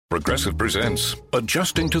Progressive presents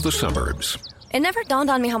Adjusting to the Suburbs. It never dawned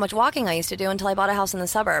on me how much walking I used to do until I bought a house in the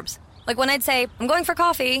suburbs. Like when I'd say, I'm going for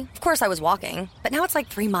coffee, of course I was walking, but now it's like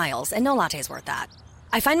 3 miles and no latte's worth that.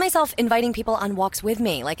 I find myself inviting people on walks with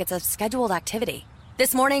me like it's a scheduled activity.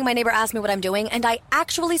 This morning, my neighbor asked me what I'm doing, and I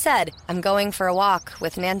actually said, I'm going for a walk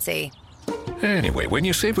with Nancy. Anyway, when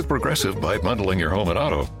you save with Progressive by bundling your home and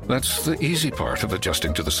auto, that's the easy part of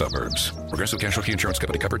adjusting to the suburbs. Progressive Casualty Insurance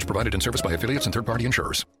Company. Coverage provided and serviced by affiliates and third-party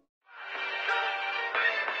insurers.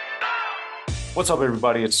 What's up,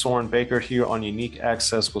 everybody? It's Soren Baker here on Unique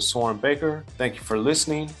Access with Soren Baker. Thank you for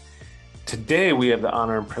listening. Today, we have the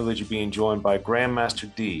honor and privilege of being joined by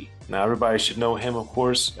Grandmaster D. Now, everybody should know him, of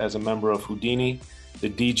course, as a member of Whodini, the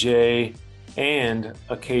DJ, and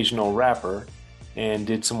occasional rapper, and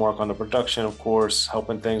did some work on the production, of course,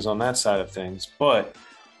 helping things on that side of things. But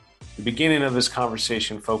the beginning of this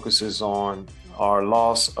conversation focuses on our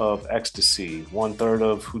loss of Ecstacy, 1/3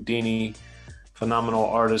 of Whodini, phenomenal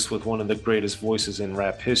artist with one of the greatest voices in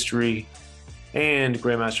rap history. And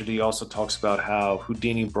Grandmaster D also talks about how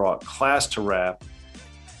Whodini brought class to rap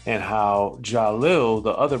and how Jalil,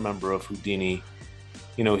 the other member of Whodini,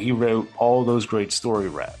 he wrote all those great story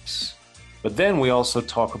raps. But then we also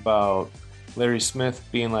talk about Larry Smith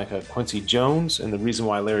being like a Quincy Jones, and the reason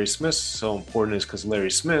why Larry Smith's so important is because Larry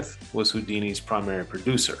Smith was Whodini's primary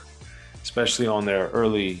producer, especially on their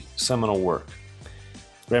early seminal work.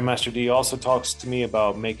 Grandmaster D also talks to me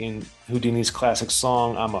about making Whodini's classic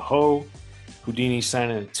song, I'm a Ho, Whodini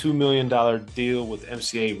signing a $2 million deal with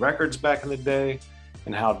MCA Records back in the day,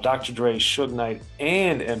 and how Dr. Dre, Suge Knight,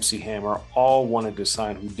 and MC Hammer all wanted to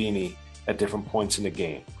sign Whodini at different points in the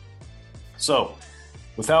game. So,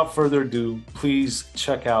 without further ado, please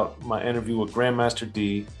check out my interview with Grandmaster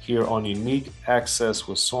D here on Unique Access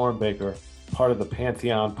with Soren Baker, part of the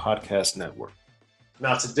Pantheon Podcast Network.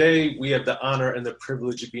 Now, today we have the honor and the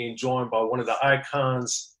privilege of being joined by one of the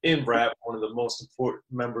icons in rap, one of the most important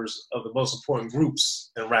members of the most important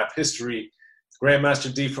groups in rap history,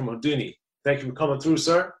 Grandmaster D from Whodini. Thank you for coming through,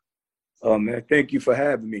 sir. Oh, man, thank you for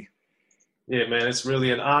having me. Yeah, man, it's really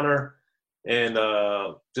an honor. And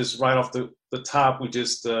just right off the top, we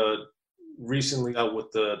just recently got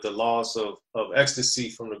with the loss of Ecstacy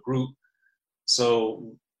from the group.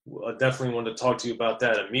 So I definitely wanted to talk to you about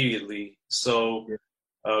that immediately. So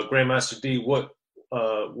Grandmaster D, what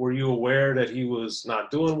were you aware that he was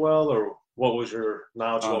not doing well, or what was your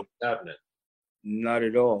knowledge of what was happening? Not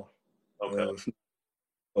at all. Okay.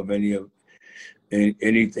 Of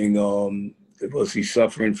anything, was he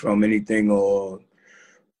suffering from anything, or,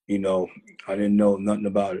 I didn't know nothing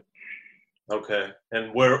about it. Okay.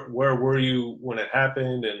 And where were you when it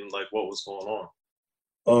happened, and like what was going on?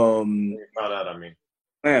 When you found out, I mean.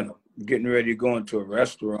 Man, getting ready to go into a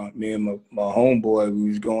restaurant. Me and my homeboy, we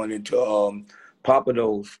was going into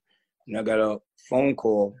Papados, and I got a phone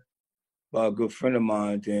call by a good friend of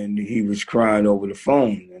mine, and he was crying over the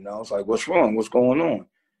phone. And I was like, what's wrong? What's going on?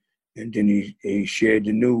 And then he shared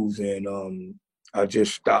the news, and I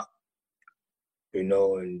just stopped, and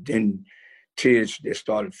then tears just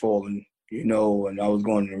started falling, and I was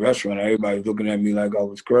going to the restaurant. Everybody was looking at me like I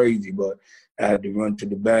was crazy, but I had to run to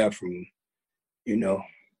the bathroom,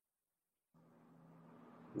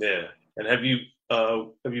 Yeah. And have you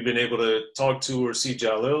been able to talk to or see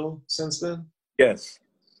Jalil since then? Yes.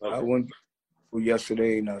 Okay. I went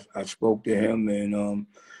yesterday, and I spoke to him, and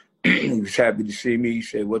he was happy to see me. He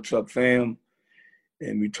said, what's up, fam?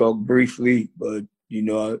 And we talked briefly, but,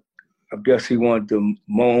 I guess he wanted to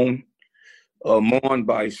mourn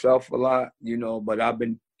by himself a lot, but I've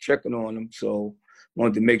been checking on him, so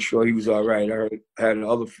wanted to make sure he was all right. I had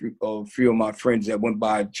another few of my friends that went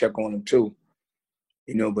by to check on him too,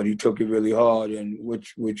 but he took it really hard, and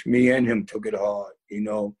which me and him took it hard.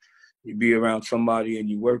 You be around somebody and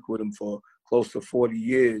you work with them for close to 40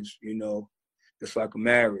 years, it's like a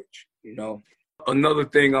marriage, Another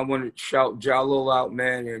thing, I want to shout Jalil out,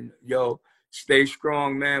 man, and stay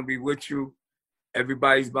strong, man. We with you.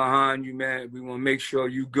 Everybody's behind you, man. We want to make sure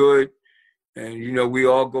you good. And, we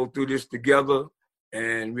all go through this together.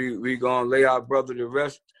 And we going to lay our brother to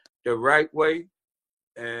rest the right way.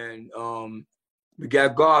 And we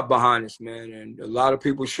got God behind us, man. And a lot of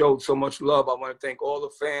people showed so much love. I want to thank all the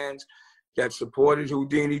fans that supported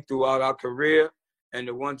Whodini throughout our career, and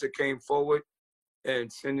the ones that came forward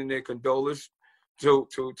and sending their condolences to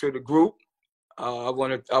the group. I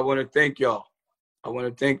want to thank y'all. I want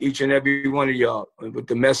to thank each and every one of y'all with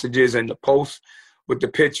the messages and the posts, with the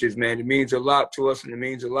pictures, man. It means a lot to us, and it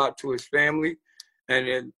means a lot to his family. And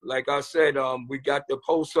then, like I said, we got the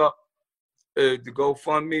post up, the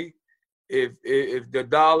GoFundMe. If the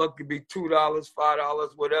dollar could be $2, $5,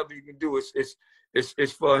 whatever you can do,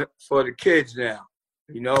 it's for the kids now,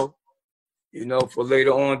 you know, for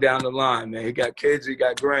later on down the line, man. He got kids, he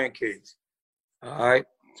got grandkids. All right.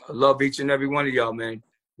 I love each and every one of y'all, man.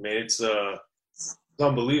 Man, it's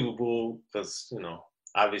unbelievable because, you know,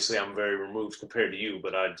 obviously I'm very removed compared to you,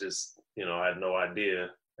 but I just, you know, I had no idea.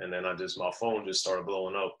 And then my phone just started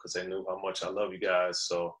blowing up because they knew how much I love you guys.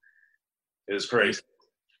 So it was crazy.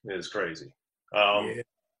 It was crazy. Yeah.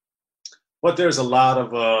 But there's a lot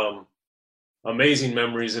of amazing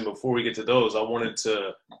memories. And before we get to those, I wanted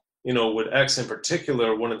to, you know, with X in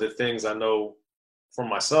particular, one of the things I know for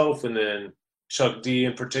myself and then Chuck D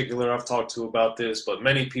in particular, I've talked to about this, but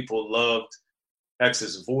many people loved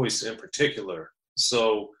X's voice in particular.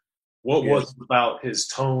 So what was it about his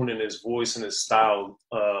tone and his voice and his style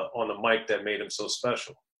on the mic that made him so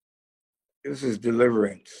special? It was his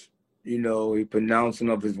deliverance, you know, he pronouncing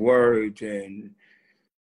of his words and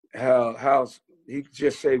how he could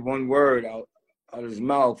just say one word out of his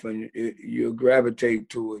mouth and you gravitate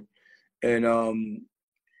to it. And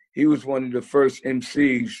he was one of the first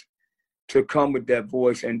MCs to come with that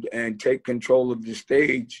voice and take control of the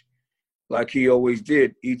stage like he always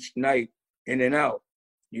did each night in and out.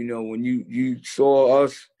 You know, when you saw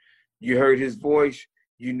us, you heard his voice,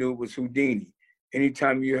 you knew it was Whodini.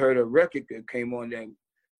 Anytime you heard a record that came on that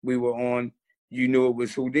we were on, you knew it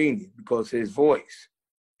was Whodini because his voice,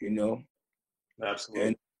 you know.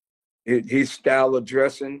 Absolutely. And his style of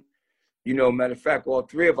dressing, you know, matter of fact, all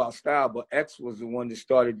three of our style, but X was the one that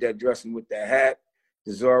started that dressing with the hat,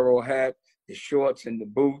 the Zorro hat, the shorts and the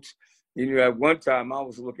boots. You know, at one time I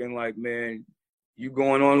was looking like, man, you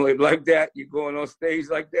going on like that? You going on stage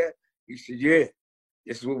like that? He said, yeah,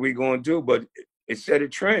 this is what we going to do. But it set a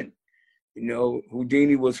trend. You know,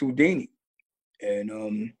 Whodini was Whodini.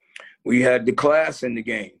 And we had the class in the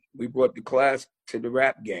game. We brought the class to the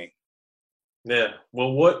rap game. Yeah.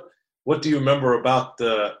 Well, what do you remember about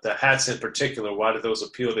the hats in particular? Why did those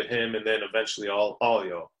appeal to him and then eventually all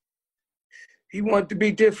y'all? He wanted to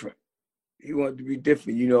be different. He wanted to be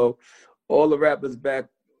different. You know, all the rappers back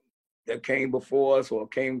that came before us or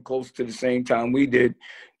came close to the same time we did,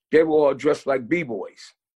 they were all dressed like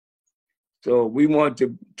B-boys. So we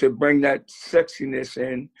wanted to bring that sexiness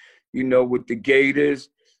in, you know, with the gaiters,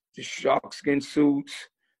 the shark skin suits,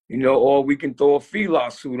 you know, or we can throw a Fila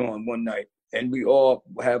suit on one night and we all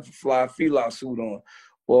have a fly Fila suit on,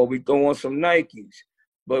 or we throw on some Nikes.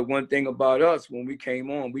 But one thing about us, when we came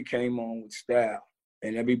on with style.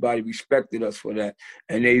 And everybody respected us for that.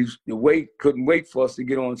 And couldn't wait for us to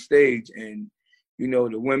get on stage. And, you know,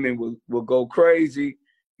 the women will go crazy,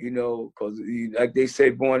 you know, because like they say,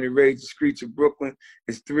 born and raised the streets of Brooklyn,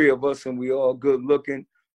 it's three of us and we all good looking.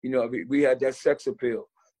 You know, we had that sex appeal.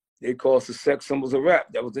 They called us the sex symbols of rap.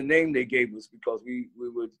 That was the name they gave us because we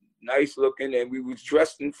were nice looking and we was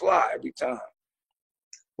dressed in fly every time.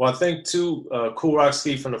 Well, I think too, Cool Rock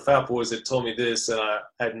Steve from the Fat Boys had told me this, and I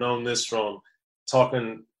had known this from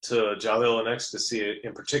talking to Jalil and Ecstacy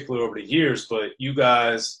in particular over the years, but you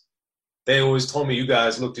guys, they always told me you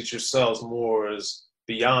guys looked at yourselves more as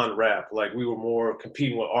beyond rap, like we were more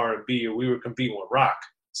competing with R&B or we were competing with rock.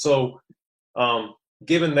 So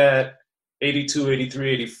given that 82, 83,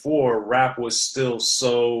 84, rap was still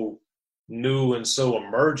so new and so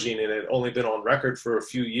emerging and it had only been on record for a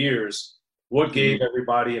few years, what gave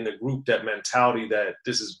everybody in the group that mentality that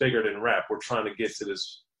this is bigger than rap? We're trying to get to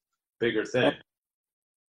this bigger thing.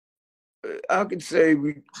 I could say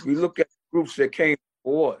we look at groups that came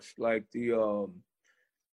before us, like the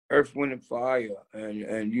Earth, Wind, and Fire,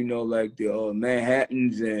 and you know, like the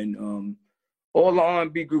Manhattans and all the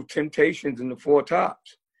R&B group Temptations and the Four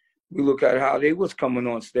Tops. We look at how they was coming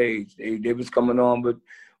on stage. They was coming on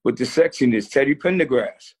with the sexiness. Teddy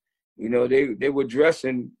Pendergrass, you know, they were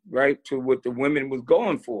dressing right to what the women was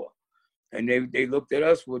going for, and they looked at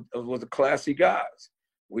us with the classy guys.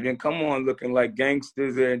 We didn't come on looking like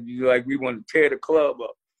gangsters and like we want to tear the club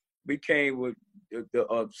up. We came with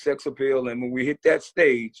the sex appeal, and when we hit that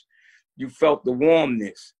stage, you felt the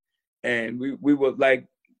warmness, and we were like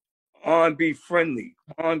R&B friendly,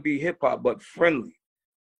 R&B hip hop, but friendly.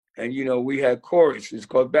 And you know, we had choruses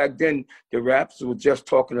because back then the raps were just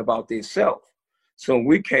talking about themselves. So when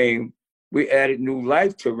we came, we added new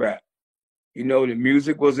life to rap. You know, the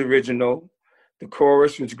music was original, the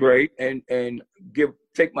chorus was great, and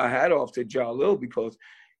take my hat off to Jalil because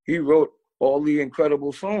he wrote all the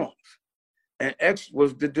incredible songs. And X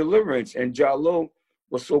was the deliverance. And Jalil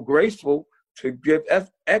was so graceful to give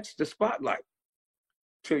X the spotlight.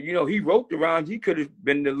 You know, he wrote the rhymes, he could have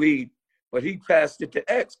been the lead, but he passed it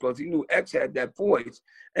to X because he knew X had that voice.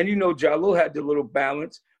 And you know, Jalil had the little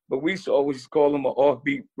balance, but we used to always call him an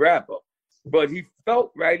offbeat rapper. but he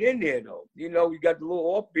felt right in there though. You know, we got the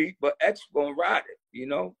little offbeat, but X gonna ride it. You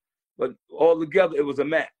know, but all together it was a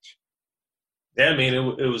match. Yeah, I mean,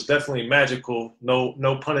 it was definitely magical. No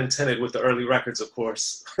pun intended with the early records, of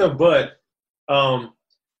course. But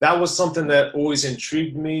that was something that always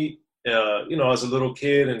intrigued me, you know, as a little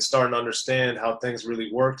kid and starting to understand how things really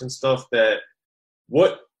worked and stuff. That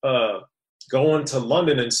what going to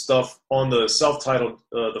London and stuff on the self-titled,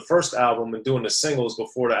 the first album and doing the singles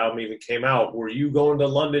before the album even came out. Were you going to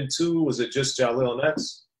London too? Was it just Jalil and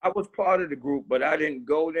X? I was part of the group, but I didn't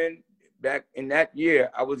go then. Back in that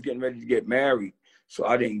year, I was getting ready to get married, so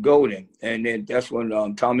I didn't go then. And then that's when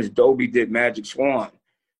Thomas Dolby did Magic Swan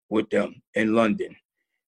with them in London.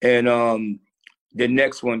 And the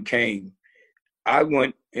next one came. I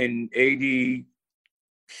went in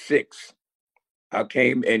 '86. I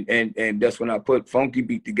came and that's when I put Funky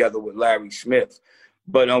Beat together with Larry Smith.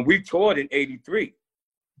 But we toured in '83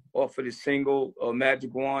 off of the single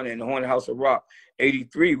Magic Wand and Haunted House of Rock.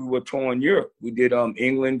 '83, we were touring Europe. We did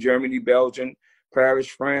England, Germany, Belgium, Paris,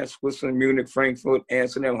 France, Switzerland, Munich, Frankfurt,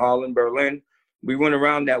 Amsterdam, Holland, Berlin. We went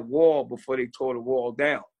around that wall before they tore the wall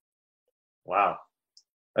down. Wow.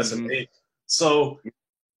 That's amazing. So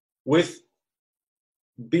with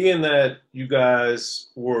being that you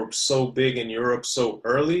guys were so big in Europe so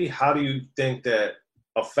early, how do you think that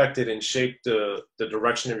affected and shaped the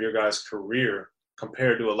direction of your guys' career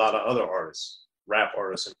compared to a lot of other artists, rap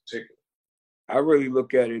artists in particular? I really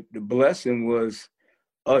look at it, the blessing was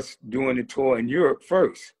us doing the tour in Europe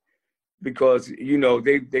first, because, you know,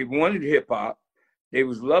 they wanted hip hop. They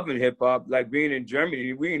was loving hip hop. Like being in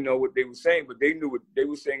Germany, we didn't know what they were saying, but they knew what they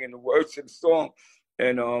were saying in the words of the song.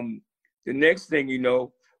 And the next thing you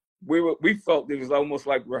know, we felt it was almost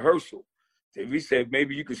like rehearsal. We said,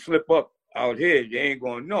 maybe you could slip up out here, they ain't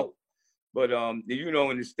gonna know. But you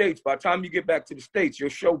know, in the States, by the time you get back to the States, your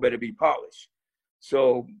show better be polished.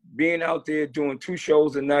 So being out there doing 2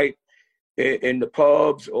 shows a night in the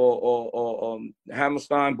pubs or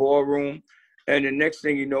Hammerstein Ballroom, and the next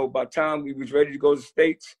thing you know, by the time we was ready to go to the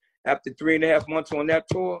States, after 3.5 months on that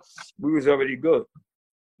tour, we was already good.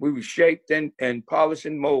 We was shaped and polished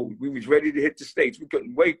and mold. We was ready to hit the States. We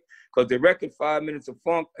couldn't wait because the record 5 Minutes of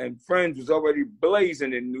Funk and Friends was already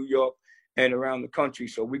blazing in New York and around the country.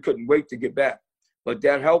 So we couldn't wait to get back. But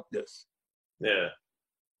that helped us. Yeah,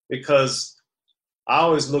 because I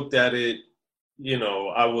always looked at it, you know,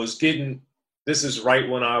 I was getting, this is right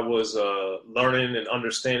when I was learning and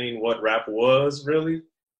understanding what rap was really.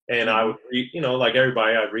 And I would read, you know, like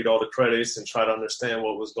everybody, I'd read all the credits and try to understand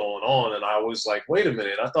what was going on. And I was like, wait a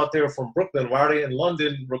minute, I thought they were from Brooklyn. Why are they in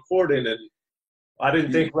London recording? And I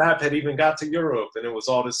didn't think rap had even got to Europe. And it was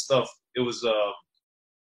all this stuff. It was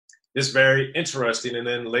just very interesting. And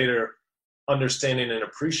then later understanding and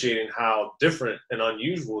appreciating how different and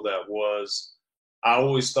unusual that was. I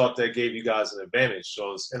always thought that gave you guys an advantage.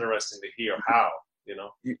 So it's interesting to hear how, you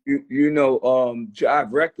know. You know,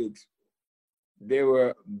 Jive Records, they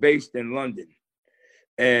were based in London,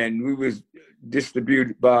 and we was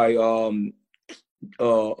distributed by not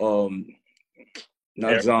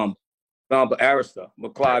Zomba, Arista,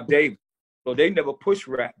 McLeod Davis. So they never pushed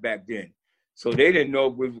rap back then. So they didn't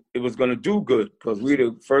know it was going to do good, because we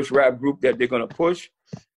the first rap group that they're going to push.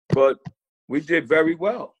 But we did very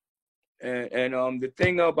well. And the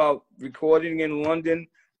thing about recording in London,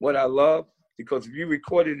 what I love, because if you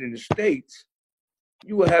recorded in the States,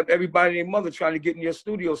 you will have everybody and their mother trying to get in your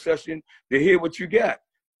studio session to hear what you got.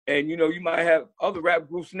 And, you know, you might have other rap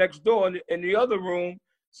groups next door in the other room.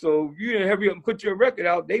 So if you didn't hurry up and put your record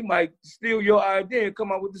out, they might steal your idea and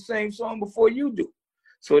come out with the same song before you do.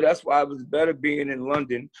 So that's why it was better being in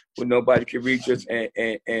London when nobody can reach us.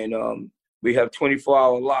 And we have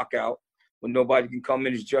 24-hour lockout when nobody can come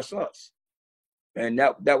in. It's just us. And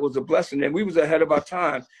that was a blessing. And we was ahead of our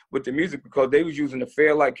time with the music, because they was using a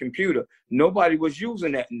Fairlight computer. Nobody was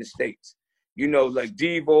using that in the States. You know, like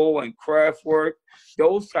Devo and Kraftwerk,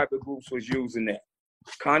 those type of groups was using that.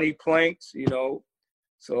 Connie Planks, you know.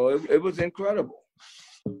 So it was incredible.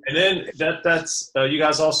 And then that's you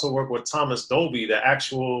guys also work with Thomas Dolby, the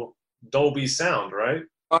actual Dolby sound, right?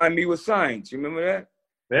 Find Me With Science. You remember that?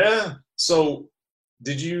 Yeah. So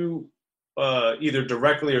did you either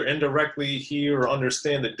directly or indirectly hear or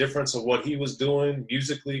understand the difference of what he was doing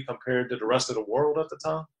musically compared to the rest of the world at the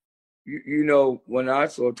time? You know, when I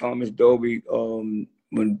saw Thomas Dolby,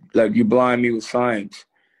 when like You Blind Me With Science,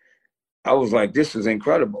 I was like, this is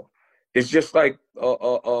incredible. It's just like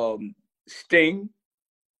Sting.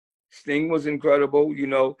 Sting was incredible. You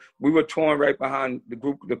know, we were touring right behind the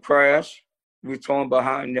group, The Crash. We were touring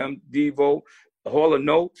behind them, Devo, Hall of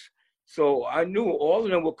Notes. So I knew all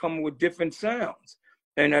of them were coming with different sounds.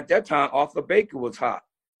 And at that time, Arthur Baker was hot,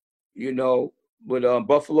 you know, with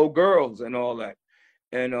Buffalo Girls and all that.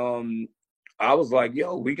 And I was like,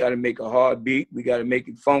 yo, we got to make a hard beat. We got to make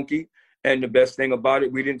it funky. And the best thing about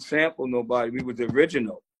it, we didn't sample nobody. We was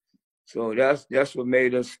original. So that's what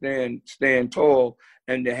made us stand tall,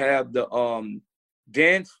 and to have the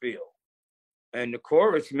dance feel. And the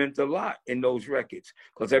chorus meant a lot in those records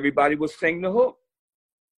because everybody was singing the hook.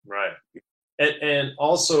 Right. And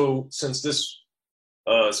also, since this,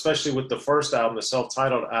 especially with the first album, the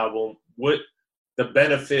self-titled album, what the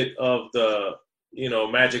benefit of the, you know,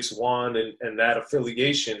 Magic's Wand and that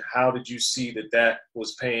affiliation, how did you see that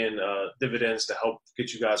was paying dividends to help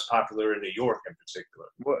get you guys popular in New York in particular?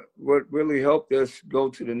 What really helped us go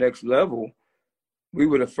to the next level, we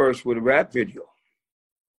were the first with a rap video.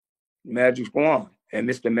 Magic's Wand. And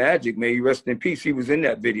Mr. Magic, may he rest in peace, he was in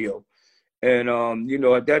that video. And, you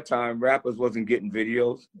know, at that time, rappers wasn't getting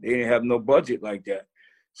videos. They didn't have no budget like that.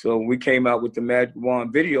 So we came out with the Magic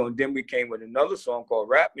Wand video, and then we came with another song called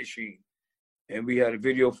Rap Machine. And we had a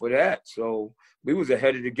video for that. So we was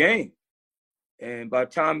ahead of the game. And by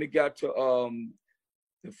the time it got to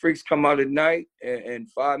The Freaks Come Out at Night and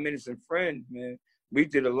 5 Minutes and Friends, man, we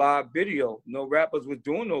did a live video. No rappers was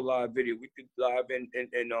doing no live video. We did live in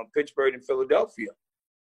Pittsburgh and Philadelphia.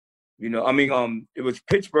 You know, I mean, it was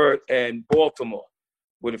Pittsburgh and Baltimore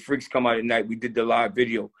where The Freaks Come Out at Night. We did the live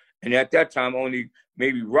video. And at that time, only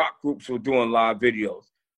maybe rock groups were doing live videos.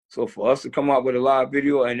 So for us to come out with a live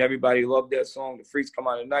video and everybody loved that song, The Freaks Come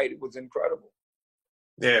Out at Night, it was incredible.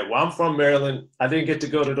 Yeah, well, I'm from Maryland. I didn't get to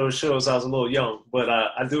go to those shows. I was a little young. But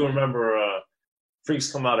I do remember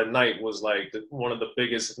Freaks Come Out at Night was like one of the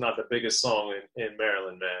biggest, if not the biggest song in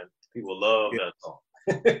Maryland, man. People love that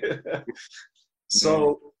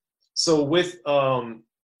song. So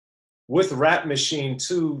with Rap Machine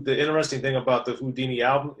too, the interesting thing about the Whodini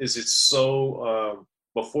album is it's so,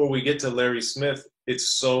 before we get to Larry Smith, it's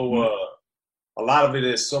so, a lot of it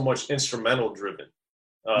is so much instrumental driven.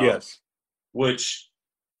 Yes. Which,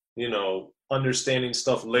 you know, understanding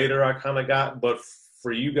stuff later I kind of got, but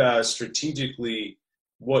for you guys strategically,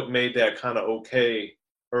 what made that kind of okay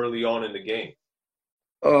early on in the game?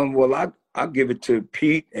 Well, I give it to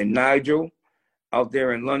Pete and Nigel out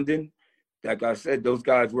there in London. Like I said, those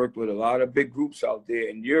guys worked with a lot of big groups out there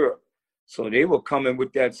in Europe. So they were coming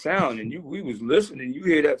with that sound, and we was listening. You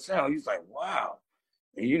hear that sound, he's like, wow.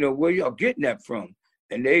 And you know, where y'all getting that from?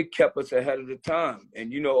 And they kept us ahead of the time.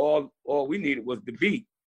 And you know, all we needed was the beat.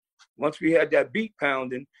 Once we had that beat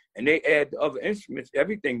pounding and they add the other instruments,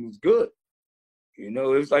 everything was good. You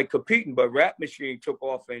know, it was like competing, but Rap Machine took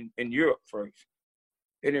off in Europe first.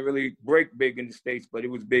 It didn't really break big in the States, but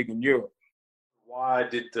it was big in Europe. Why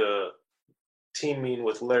did the teaming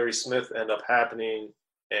with Larry Smith end up happening,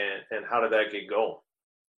 and how did that get going?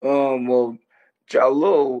 Well,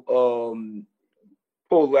 Jalil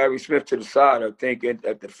pulled Larry Smith to the side, I think,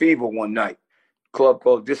 at the Fever one night, club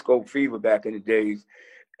called Disco Fever back in the days.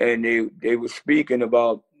 And they were speaking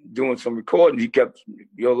about doing some recording. He kept,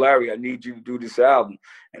 yo, Larry, I need you to do this album.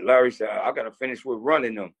 And Larry said, I got to finish with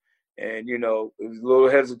Running Them. And, you know, it was a little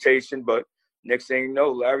hesitation, but next thing you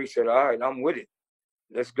know, Larry said, all right, I'm with it.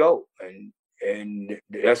 Let's go. And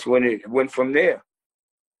that's when it went from there.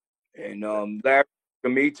 And Larry, to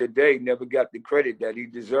me today, never got the credit that he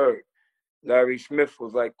deserved. Larry Smith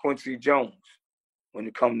was like Quincy Jones when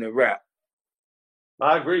it comes to rap.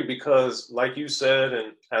 I agree, because like you said,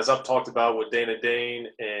 and as I've talked about with Dana Dane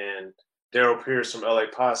and Daryl Pierce from LA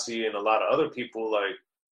Posse and a lot of other people, like,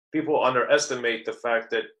 people underestimate the fact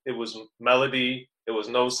that it was melody, it was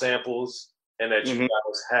no samples, and that you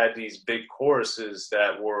guys had these big choruses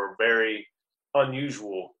that were very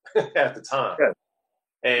unusual at the time.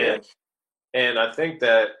 Yes. And I think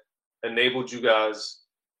that enabled you guys,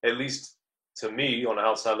 at least to me on the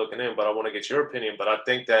outside looking in, but I want to get your opinion, but I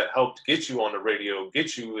think that helped get you on the radio,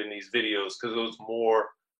 get you in these videos, because it was more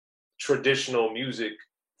traditional music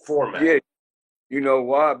format. Yeah, you know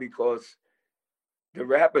why? Because the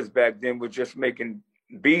rappers back then were just making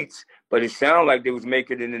beats, but it sounded like they was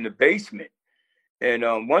making it in the basement. And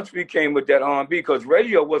once we came with that R&B, because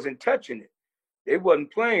radio wasn't touching it. They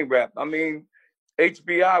wasn't playing rap. I mean,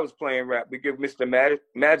 HBI was playing rap. We give Mr.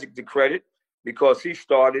 Magic the credit because he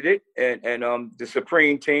started it, and the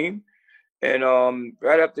Supreme Team. And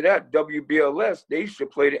right after that, WBLS, they used to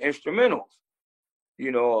play the instrumentals,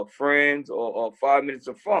 you know, Friends or 5 Minutes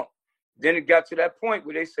of Funk. Then it got to that point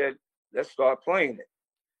where they said, let's start playing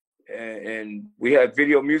it. And we had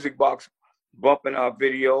Video Music Box bumping our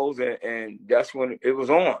videos, and that's when it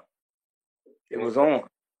was on. It was on.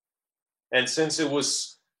 And since it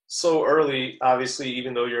was so early, obviously,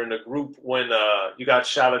 even though you're in a group, when you got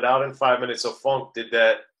shouted out in 5 Minutes of Funk, did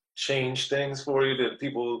that change things for you? Did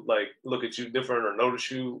people like look at you different or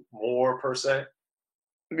notice you more per se?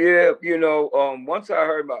 Yeah, once I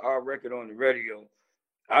heard our record on the radio,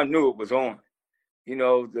 I knew it was on.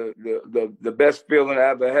 The best feeling I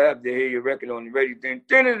ever had to hear your record on the radio.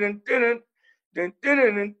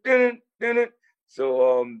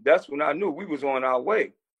 So that's when I knew we was on our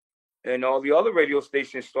way. And all the other radio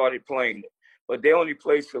stations started playing it. But they only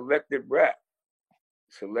play selected rap,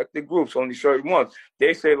 selected groups, only certain ones.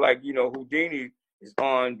 They say like, Whodini is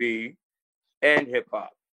R&B and hip hop.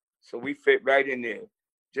 So we fit right in there.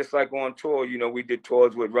 Just like on tour, we did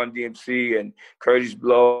tours with Run DMC and Curtis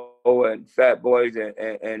Blow and Fat Boys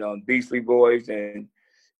and Beastly Boys and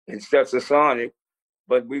Steps of Sonic.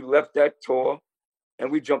 But we left that tour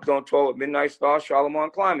and we jumped on tour with Midnight Star, Charlemagne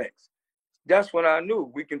Climax. That's when I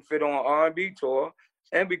knew we can fit on R&B tour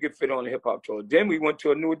and we could fit on the hip hop tour. Then we went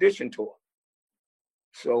to a New Edition tour.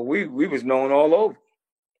 So we was known all over.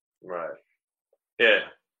 Right. Yeah.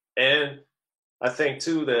 And I think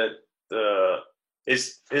too that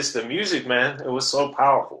it's the music, man. It was so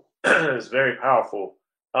powerful. It's very powerful.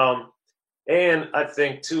 And I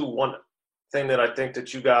think too, one thing that I think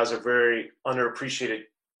that you guys are very underappreciated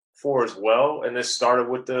for as well, and this started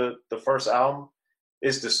with the first album,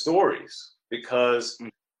 is the stories, because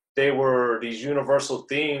they were these universal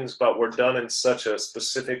themes, but were done in such a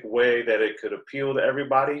specific way that it could appeal to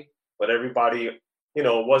everybody. But everybody,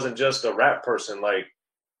 wasn't just a rap person. Like,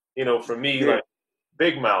 for me, like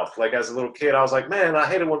Big Mouth, like as a little kid, I was like, man, I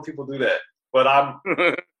hated when people do that. But I'm,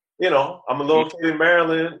 I'm a little kid in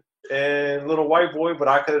Maryland and little white boy, but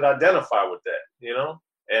I could identify with that,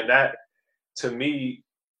 and that to me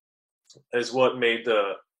is what made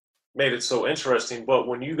it so interesting. But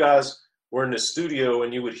when you guys were in the studio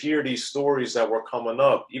and you would hear these stories that were coming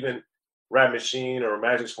up, even Rap Machine or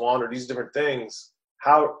Magic Swan or these different things,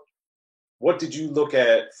 what did you look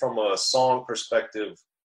at from a song perspective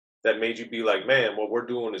that made you be like, man, what we're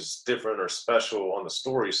doing is different or special on the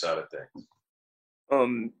story side of things?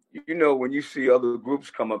 When you see other groups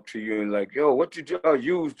come up to you and like, yo, what did y'all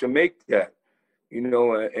use to make that?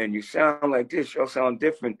 And you sound like this, y'all sound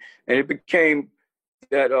different. And it became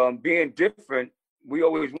that being different, we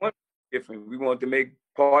always wanted different. We wanted to make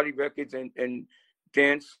party records and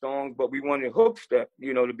dance songs, but we wanted hooks that,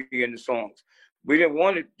 to be in the songs. We didn't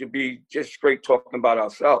want it to be just straight talking about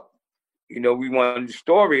ourselves. We wanted the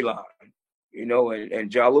storyline, and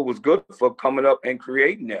Jalo was good for coming up and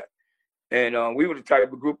creating that. And we were the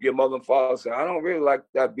type of group your mother and father said, I don't really like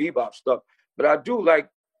that bebop stuff, but I do like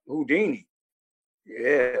Whodini.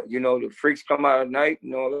 Yeah, the freaks come out at night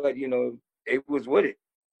and all that, it was with it.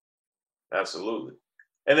 Absolutely.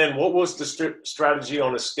 And then what was the strategy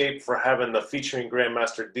on Escape for having the featuring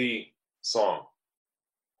Grandmaster D song?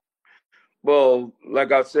 Well,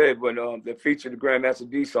 like I said, when they featured the Grandmaster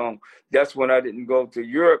D song, that's when I didn't go to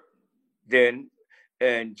Europe then.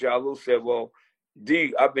 And Jalu said, well,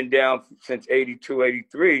 D, I've been down since 82,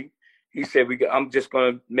 83. He said, I'm just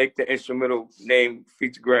going to make the instrumental name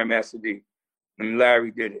feature Grandmaster D. And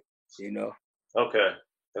Larry did it, Okay.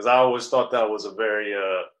 Because I always thought that was a very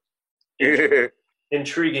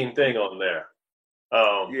intriguing thing on there.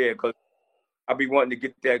 Yeah, because I be wanting to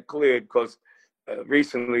get that cleared because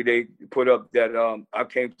recently they put up that I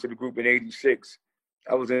came to the group in 86.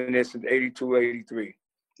 I was in there since 82, 83,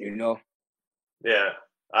 Yeah.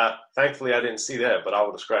 Thankfully, I didn't see that, but I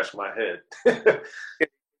would have scratched my head.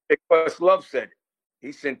 Because Love said it.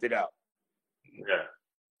 He sent it out. Yeah.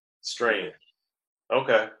 Strange.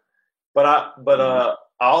 Okay. But I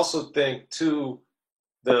also think too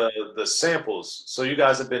the samples. So you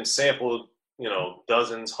guys have been sampled,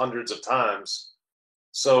 dozens, hundreds of times.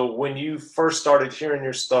 So when you first started hearing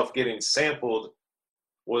your stuff getting sampled,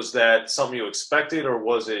 was that something you expected, or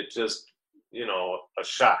was it just, a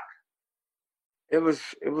shock? It was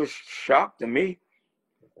shock to me.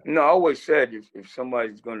 I always said if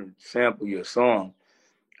somebody's going to sample your song,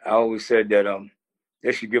 I always said that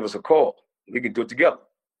they should give us a call. We can do it together.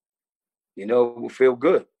 We'll feel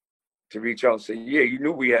good to reach out and say, yeah, you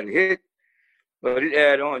knew we had a hit, but it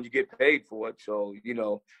add on, you get paid for it. So,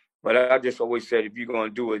 but I just always said, if you're going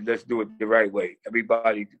to do it, let's do it the right way.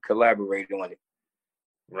 Everybody collaborate on it.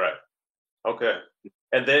 Right. Okay.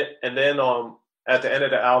 And then at the end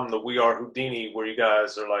of the album, the We Are Whodini, where you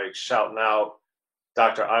guys are like shouting out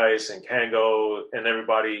Dr. Ice and Kango and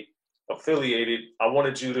everybody affiliated, I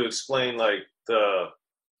wanted you to explain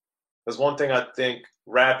because one thing I think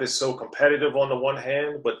rap is so competitive on the one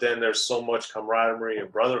hand, but then there's so much camaraderie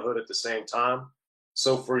and brotherhood at the same time.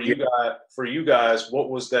 So Yeah. for you guys, what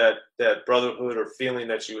was that brotherhood or feeling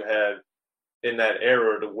that you had in that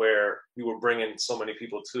era to where you were bringing so many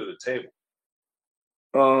people to the table?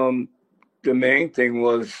 The main thing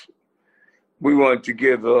was we wanted to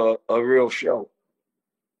give a real show.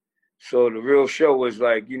 So the real show was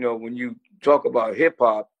like, you know, when you talk about hip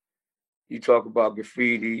hop, you talk about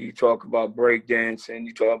graffiti, you talk about breakdancing,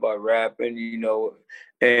 you talk about rapping, you know,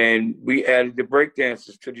 and we added the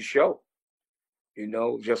breakdancers to the show. You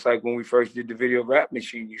know, just like when we first did the video Rap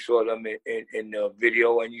Machine, you saw them in the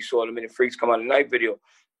video, and you saw them in the Freaks Come Out at Night video.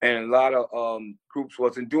 And a lot of groups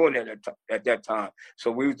wasn't doing that at that time.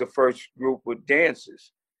 So we was the first group with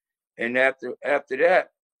dancers. And after that,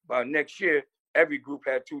 by next year, every group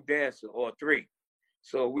had 2 dancers or 3.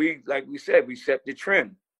 So we, like we said, we set the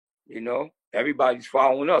trend. You know, everybody's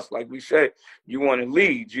following us. Like we said, you want to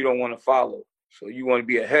lead, you don't want to follow. So you want to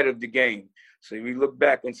be ahead of the game. So we look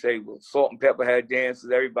back and say, well, Salt and Pepper had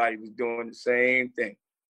dances. Everybody was doing the same thing,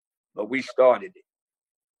 but we started it.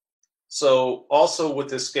 So also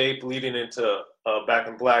with Escape leading into Back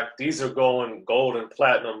in Black, these are going gold and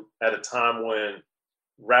platinum at a time when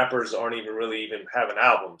rappers aren't even really even having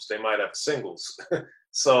albums. They might have singles.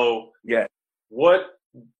 So yeah, what,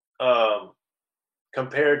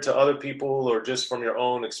 compared to other people or just from your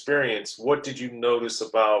own experience, what did you notice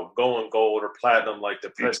about going gold or platinum, like the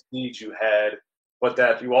prestige you had, but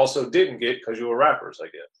that you also didn't get because you were rappers, I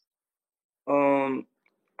guess?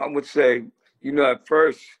 I would say, you know, at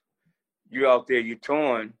first you're out there, you're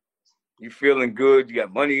torn, you're feeling good, you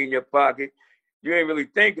got money in your pocket, you ain't really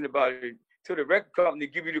thinking about it till the record company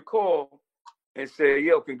give you the call and say,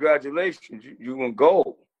 yo, congratulations, you went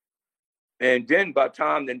gold. And then by the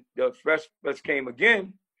time the Fresh Fest came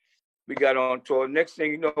again, we got on tour. Next thing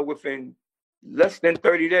you know, within less than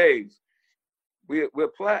 30 days, we're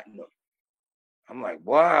platinum. I'm like,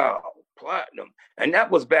 wow, platinum. And that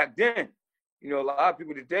was back then. You know, a lot of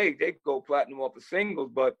people today, they go platinum off of singles,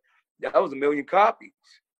 but that was 1 million copies.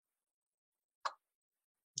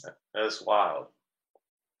 That's wild.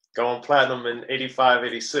 Going platinum in 85,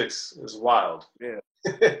 86 is wild.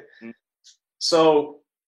 Yeah. So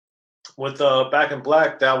with Back in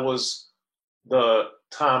Black, that was the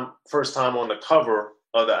first time on the cover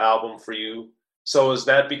of the album for you. So is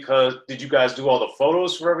that because, did you guys do all the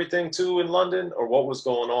photos for everything too in London, or what was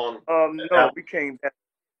going on? No, we came back to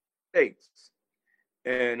the States.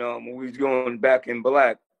 And when we was going Back in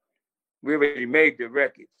Black, we already made the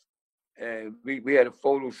records. And we had a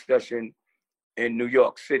photo session in New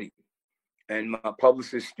York City. And my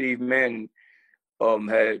publicist, Steve Manning,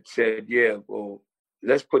 had said, yeah, well,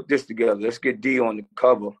 let's put this together. Let's get D on the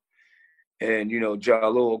cover. And, you know,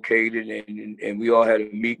 Jalo okayed it, and we all had a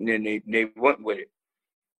meeting, and they went with it.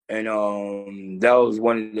 And that was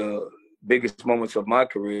one of the biggest moments of my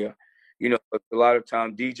career. You know, a lot of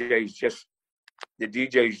times the DJs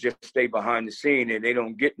just stay behind the scene, and they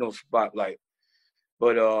don't get no spotlight.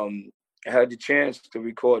 But I had the chance to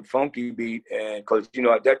record Funky Beat, and because, you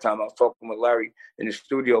know, at that time I was talking with Larry in the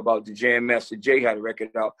studio about the Jam Master Jay had a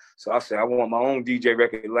record out. So I said, I want my own DJ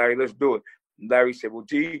record. Larry, let's do it. And Larry said, well,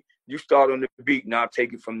 D, you start on the beat and I'll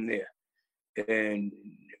take it from there. And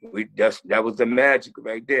that was the magic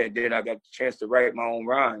right there. And then I got the chance to write my own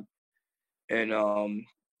rhyme, and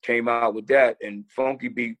came out with that. And Funky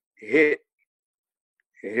Beat hit.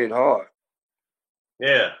 It hit hard.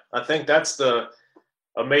 Yeah, I think that's the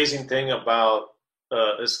amazing thing about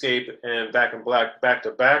Escape and Back in Black back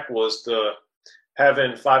to back was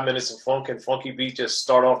having 5 Minutes of Funk and Funky Beat just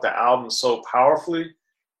start off the album so powerfully.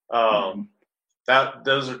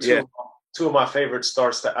 Those are two of my favorite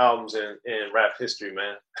starts to albums in rap history,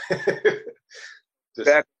 man.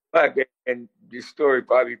 Back and this story,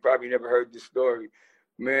 probably never heard this story.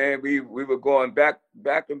 Man, we were going back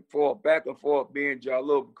and forth, being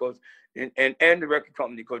Jalo, because and the record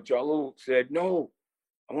company, because Jalo said, no,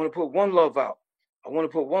 I want to put One Love out.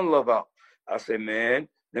 I said, man,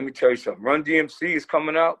 let me tell you something. Run DMC is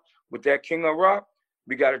coming out with that King of Rock.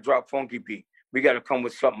 We got to drop Funky Beat. We got to come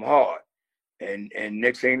with something hard. And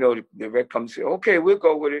next thing you know, the record company said, okay, we'll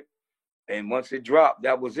go with it. And once it dropped,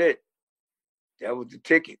 that was it. That was the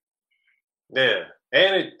ticket. Yeah,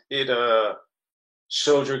 and it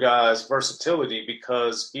showed your guys' versatility,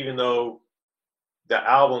 because even though the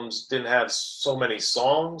albums didn't have so many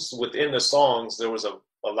songs, within the songs there was a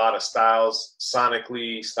lot of styles,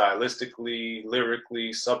 sonically, stylistically,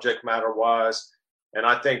 lyrically, subject matter wise. And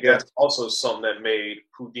I think that's also something that made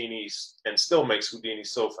Whodini, and still makes Whodini,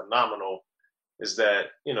 so phenomenal, is that,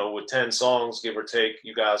 you know, with 10 songs, give or take,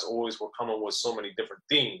 you guys always were coming with so many different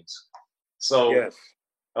themes. So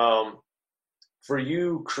for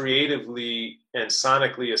you creatively and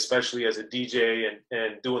sonically, especially as a DJ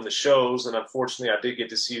and doing the shows, and unfortunately I did get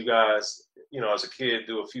to see you guys, as a kid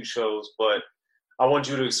do a few shows, but I want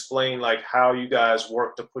you to explain like how you guys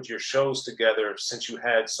work to put your shows together since you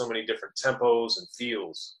had so many different tempos and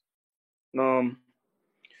feels.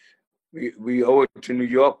 We owe it to New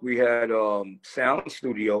York. We had sound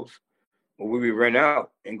studios where we would rent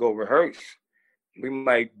out and go rehearse. We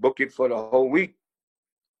might book it for the whole week,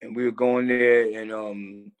 and we would go in there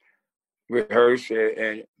and rehearse,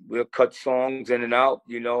 and we'll cut songs in and out.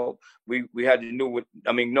 We had to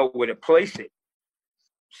know where to place it,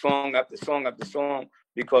 song after song after song,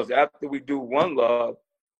 because after we do One Love,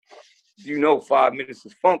 5 minutes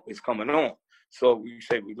of funk is coming on. So we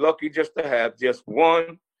say we're lucky just to have just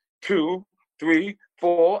 1, 2, 3,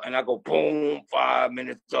 4, and I go boom, 5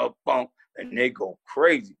 minutes of funk, and they go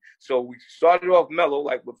crazy. So we started off mellow,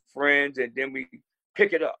 like with friends, and then we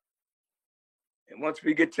pick it up. And once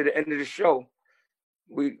we get to the end of the show,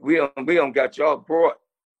 we don't got y'all brought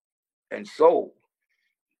and sold.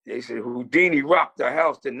 They said Whodini rocked the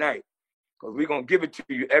house tonight, because we're gonna give it to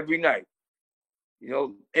you every night.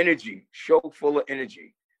 Energy, show full of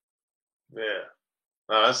energy. Yeah,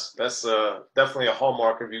 that's definitely a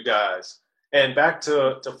hallmark of you guys. And back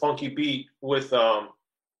to Funky Beat with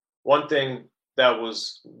one thing that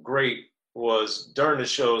was great was during the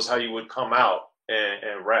shows how you would come out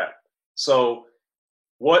and rap. So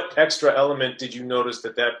what extra element did you notice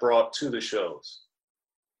that brought to the shows?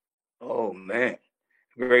 Oh man,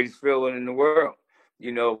 greatest feeling in the world.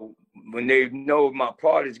 When they know my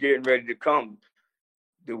party's getting ready to come,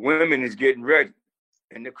 the women is getting ready.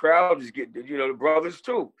 And the crowd is getting, the brothers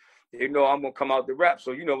too. They know I'm gonna come out to rap.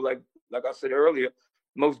 So, like I said earlier,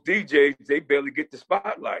 most DJs, they barely get the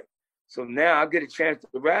spotlight. So now I get a chance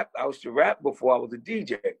to rap. I was to rap before I was a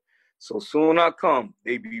DJ. So soon I come,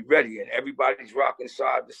 they be ready, and everybody's rocking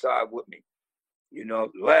side to side with me.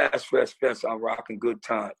 Last Fresh Fest, I'm rocking good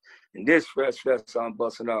times. And this Fresh Fest, I'm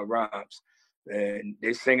busting out rhymes. And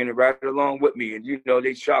they singing it right along with me. And,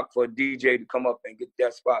 they shocked for a DJ to come up and get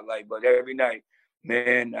that spotlight. But every night,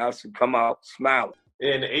 man, I should come out smiling.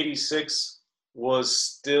 In 86 was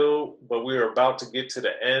still, but we were about to get to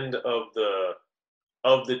the end of the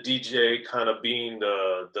DJ kind of being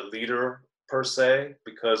the leader per se,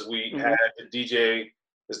 because we had the DJ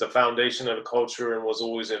as the foundation of the culture and was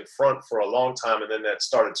always in front for a long time, and then that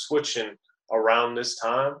started switching around this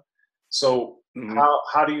time. So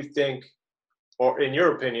how do you think, or in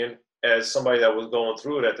your opinion, as somebody that was going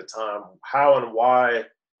through it at the time, how and why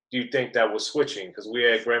do you think that was switching? Because we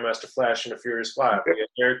had Grandmaster Flash and the Furious Five, we had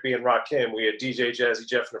Eric B. and Rakim, we had DJ Jazzy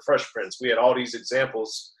Jeff and the Fresh Prince. We had all these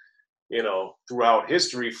examples, throughout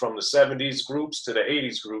history, from the 70s groups to the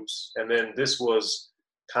 80s groups. And then this was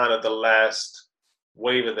kind of the last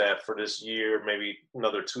wave of that for this year, maybe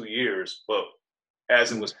another 2 years. But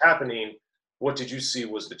as it was happening, what did you see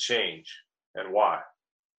was the change, and why?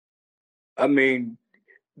 I mean,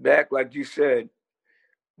 back, like you said,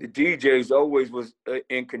 the DJs always was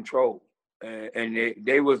in control, and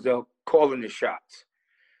they was calling the shots.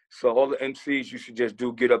 So all the MCs used to just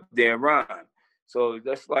get up there and rhyme. So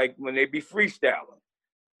that's like when they be freestyling.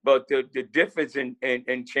 But the difference in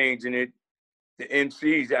changing it, the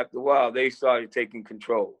MCs after a while, they started taking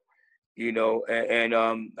control.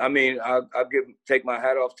 I mean, I'll take my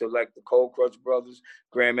hat off to like the Cold Crush Brothers,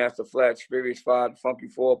 Grandmaster Flash, Furious Five, Funky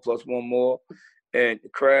Four, plus one more, and the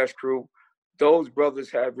Crash Crew. Those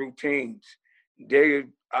brothers have routines.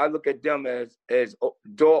 I look at them as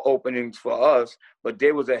door openings for us, but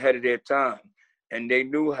they was ahead of their time, and they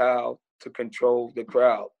knew how to control the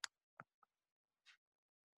crowd.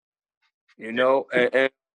 And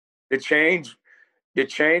the change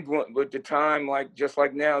went with the time, like just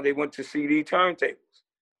like now, they went to CD turntables.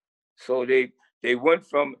 So they went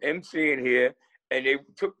from MCing here, and they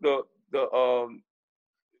took the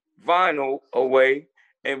vinyl away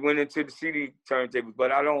and went into the CD turntables.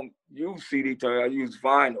 But I don't use CD turntable, I use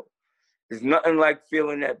vinyl. There's nothing like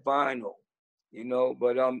feeling that vinyl,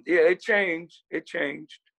 But yeah, it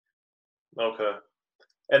changed. Okay.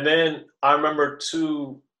 And then I remember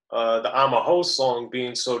too, the I'm a Host song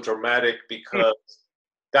being so dramatic, because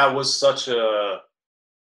that was such a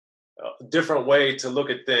different way to look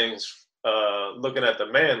at things, looking at the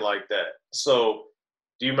man like that. So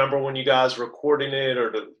do you remember when you guys recording it or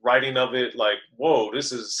the writing of it, like, whoa,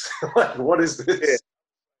 this is like, what is this? Yeah.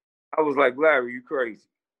 I was like, Larry, you crazy.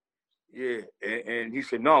 Yeah. And he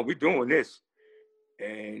said, no, we're doing this.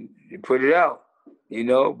 And they put it out,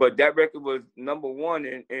 But that record was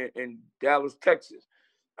 #1 in Dallas, Texas.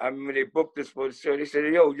 I remember they booked us for the show. They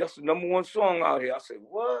said, yo, that's the #1 song out here. I said,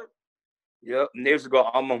 what? Yep. And years ago,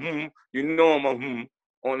 I'm a you know I'm a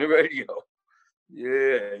on the radio.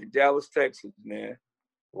 Yeah, Dallas, Texas, man.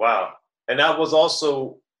 Wow. And that was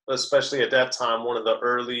also, especially at that time, one of the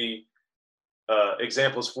early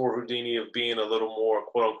examples for Whodini of being a little more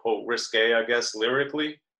quote unquote risque, I guess,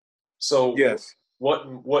 lyrically. So Yes.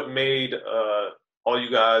 what made all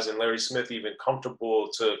you guys and Larry Smith even comfortable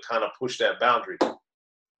to kind of push that boundary?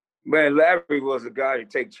 Man, Larry was a guy to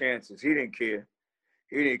take chances. He didn't care.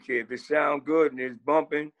 He didn't care. If it sound good and it's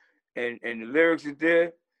bumping and the lyrics are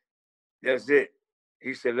there, that's it.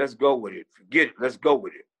 He said, let's go with it. Forget it. Let's go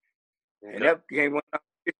with it. Okay. And that became one of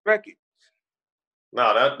his records.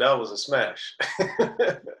 No, that was a smash.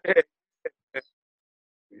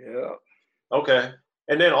 Yeah. Okay.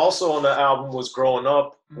 And then also on the album was Growing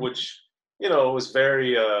Up, which, you know, was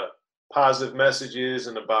very positive messages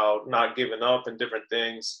and about not giving up and different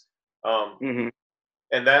things. And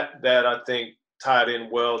that I think tied in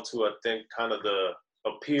well to, I think, kind of the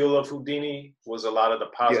appeal of Whodini was a lot of the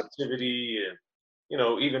positivity and, you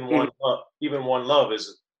know, even one love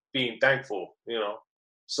is being thankful, you know.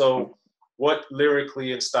 So what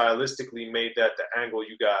lyrically and stylistically made that the angle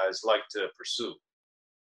you guys like to pursue?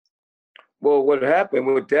 Well, what happened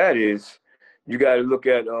with that is you got to look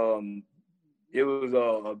at it was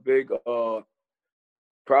a big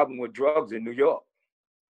problem with drugs in New York.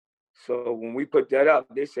 So when we put that out,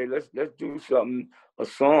 they say let's do something, a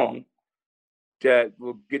song that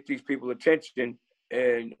will get these people attention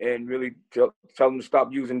and really tell them to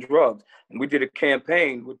stop using drugs. And we did a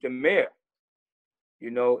campaign with the mayor, you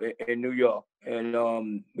know, in New York,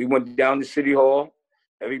 and we went down to City Hall.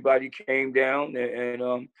 Everybody came down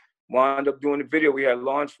and wound up doing the video. We had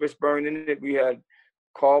Lawrence Fishburne in it. We had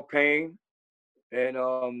Carl Payne,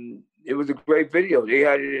 and it was a great video. They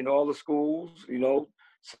had it in all the schools, you know.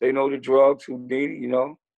 Say no to drugs, Whodini, you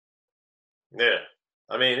know. Yeah,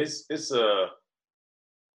 I mean it's a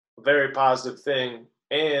very positive thing,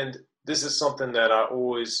 and this is something that I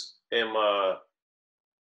always am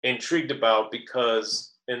intrigued about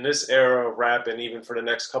because in this era of rap, and even for the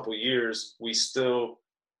next couple of years, the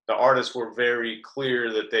artists were very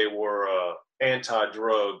clear that they were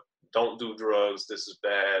anti-drug, don't do drugs, this is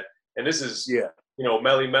bad, and this is you know,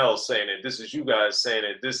 Melly Mel saying it, this is you guys saying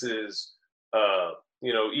it, this is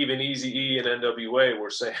you know, even Eazy-E and NWA were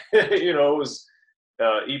saying, you know, it was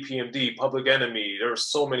EPMD, Public Enemy. There were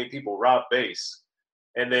so many people, Rob Bass.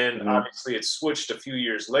 And then obviously it switched a few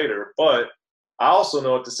years later. But I also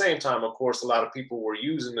know at the same time, of course, a lot of people were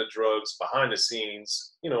using the drugs behind the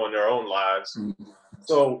scenes, you know, in their own lives.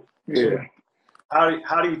 So how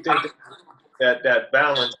do you think that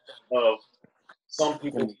balance of some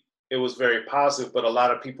people, it was very positive, but a lot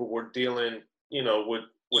of people were dealing, you know, with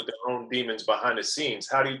their own demons behind the scenes.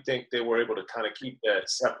 How do you think they were able to kind of keep that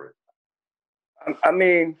separate? I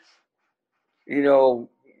mean, you know,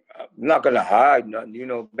 I'm not gonna hide nothing. You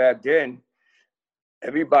know, back then,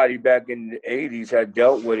 everybody back in the 80s had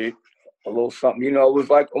dealt with it a little something. You know, it was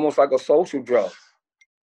like almost like a social drug.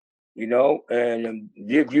 You know, and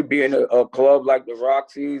if you be in a club like the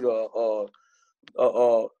Roxy's or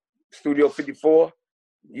Studio 54,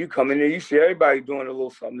 you come in there, you see everybody doing a little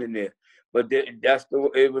something in there. But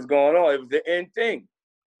it was going on. It was the end thing.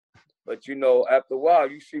 But, you know, after a while,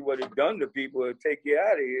 you see what it done to people. It take you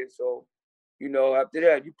out of here. So, you know, after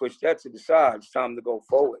that, you push that to the side. It's time to go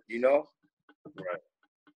forward, you know? Right.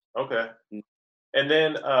 Okay. And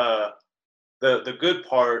then the good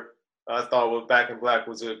part, I thought with Back in Black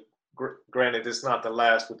was granted, it's not the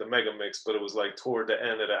last with the mega mix, but it was like toward the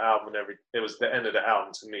end of the album. It was the end of the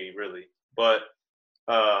album to me, really. But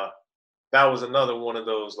that was another one of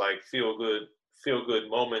those like feel good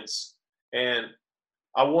moments. And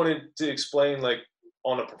I wanted to explain, like,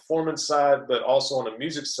 on the performance side, but also on the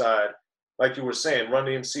music side, like you were saying, Run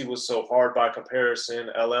DMC was so hard by comparison,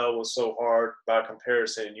 LL was so hard by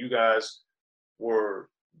comparison, you guys were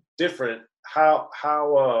different. How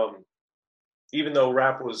even though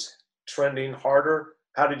rap was trending harder,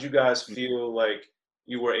 how did you guys feel like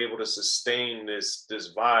you were able to sustain this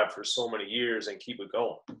vibe for so many years and keep it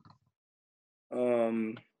going?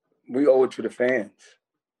 We owe it to the fans.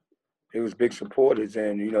 It was big supporters,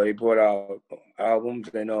 and you know, they brought out albums,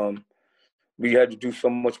 and we had to do so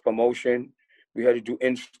much promotion. We had to do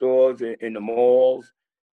in stores, in the malls,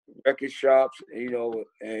 record shops, you know,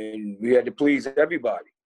 and we had to please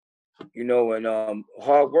everybody, you know, and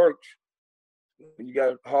hard work. When you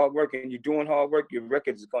got hard work and you're doing hard work, your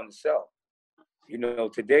records is going to sell. You know,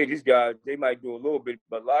 today, these guys, they might do a little bit,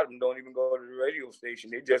 but a lot of them don't even go to the radio station.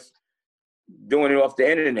 They just doing it off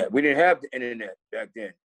the internet. We didn't have the internet back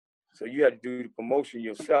then. So you had to do the promotion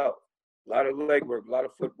yourself. A lot of legwork, a lot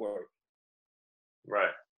of footwork.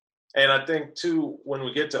 Right. And I think too, when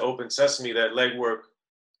we get to Open Sesame, that legwork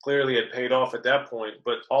clearly had paid off at that point.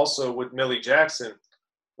 But also with Millie Jackson,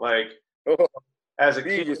 like as a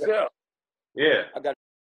kid, yeah, I got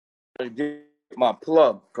to get my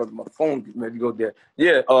plug because my phone getting ready to go there.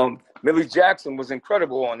 Yeah, Millie Jackson was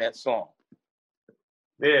incredible on that song.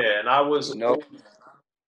 Yeah, and I was,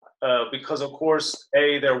 because of course,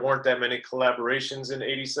 there weren't that many collaborations in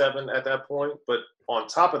 '87 at that point. But on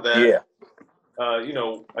top of that,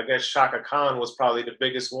 I guess Shaka Khan was probably the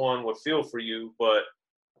biggest one with Feel For You. But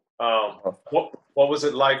what was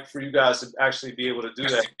it like for you guys to actually be able to do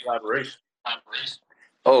that collaboration?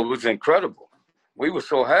 Oh, it was incredible. We were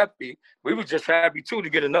so happy. We were just happy, too, to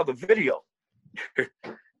get another video.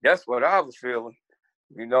 That's what I was feeling.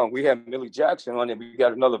 We had Millie Jackson on it. We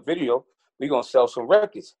got another video. We're going to sell some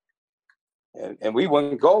records. And we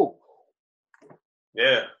went gold.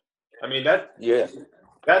 Yeah. I mean, that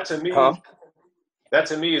to me, that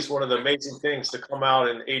to me is one of the amazing things to come out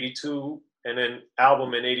in '82 and then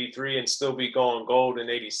album in '83 and still be going gold in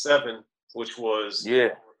 '87, which was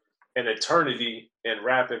an eternity in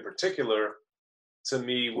rap in particular. To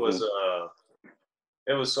me, was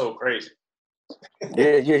it was so crazy.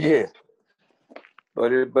 Yeah.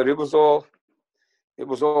 But it was all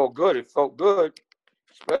good. It felt good,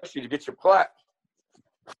 especially to get your plaque.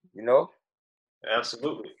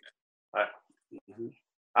 Absolutely.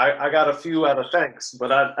 I got a few out of thanks,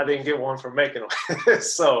 but I didn't get one for making them.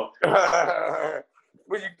 So where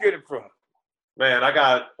you get it from? Man, I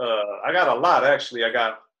got a lot actually. I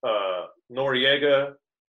got Noriega,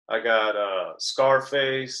 I got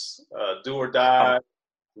Scarface, Do or Die,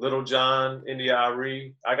 Little John, India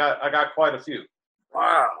Arie. I got quite a few.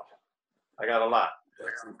 Wow. I got a lot.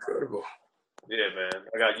 That's incredible. Yeah, man.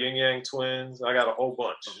 I got Yin Yang Twins. I got a whole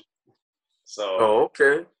bunch. So. Oh,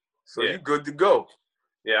 okay. So you good to go.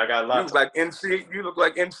 Yeah, I got lots. You look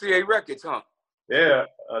like MCA Records, huh? Yeah.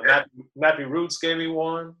 Nappy Roots gave me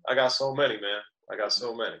one. I got so many, man. I got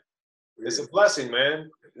so many. Yeah. It's a blessing, man.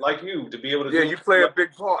 Like you, to be able to. Yeah, you play a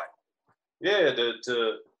big part. Yeah,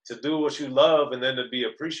 to do what you love and then to be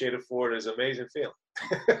appreciated for it is an amazing feeling.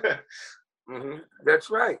 That's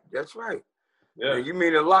right. Yeah, and you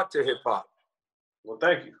mean a lot to hip hop. Well,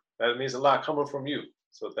 thank you. That means a lot coming from you.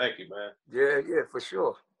 So thank you, man. Yeah, for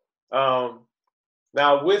sure.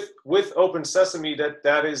 Now with Open Sesame,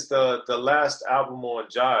 that is the last album on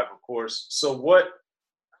Jive, of course. So what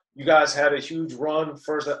you guys had a huge run,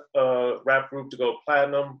 first rap group to go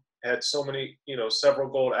platinum, had so many, several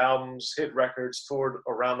gold albums, hit records, toured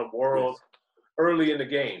around the world early in the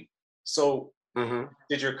game. So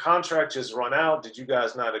did your contract just run out? Did you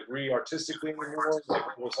guys not agree artistically anymore?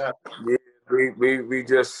 Like, what's happening? Yeah, we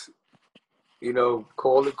just,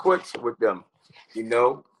 called it quits with them.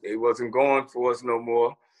 They wasn't going for us no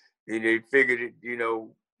more. And they figured it,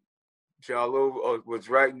 Jalo was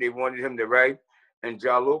writing. They wanted him to write. And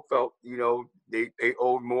Jalo felt, they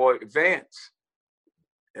owed more advance.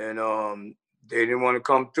 And they didn't want to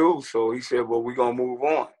come through. So he said, well, we're going to move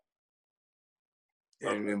on.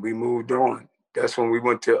 And then we moved on. That's when we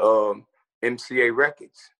went to MCA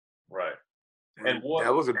Records. Right. And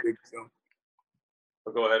that was a big jump.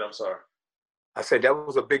 But go ahead, I'm sorry. I said that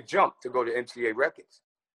was a big jump to go to MCA Records.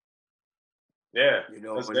 Yeah.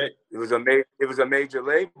 It was a major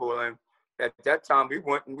label, and at that time we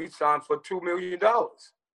went and we signed for $2 million.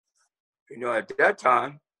 At that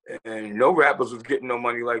time, and no rappers was getting no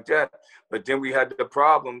money like that. But then we had the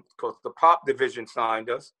problem because the pop division signed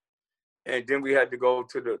us, and then we had to go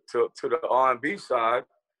to the R&B side,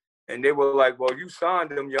 and they were like, "Well, you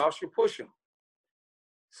signed them, y'all should push them."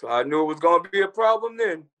 So I knew it was going to be a problem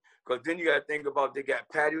then. Because then you got to think about, they got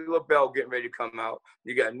Patti LaBelle getting ready to come out.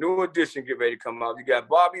 You got New Edition getting ready to come out. You got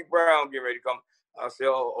Bobby Brown getting ready to come. I said,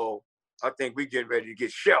 I think we getting ready to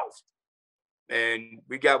get shelved. And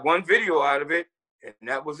we got one video out of it, and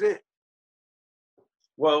that was it.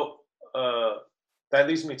 Well, that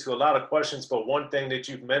leads me to a lot of questions. But one thing that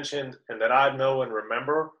you've mentioned and that I know and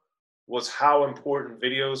remember was how important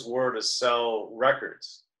videos were to sell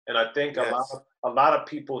records. And I think a lot of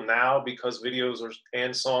people now, because videos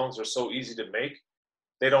and songs are so easy to make,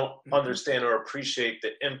 they don't understand or appreciate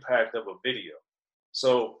the impact of a video.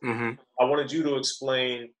 So I wanted you to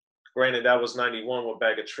explain, granted that was 91 with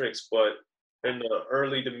Bag of Tricks, but in the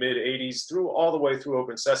early to mid 80s all the way through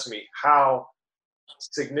Open Sesame, how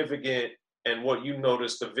significant and what you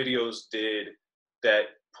noticed the videos did that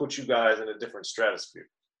put you guys in a different stratosphere.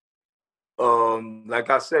 Like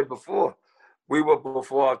I said before, we were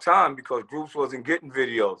before our time because groups wasn't getting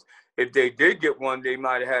videos. If they did get one, they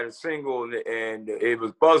might have had a single and it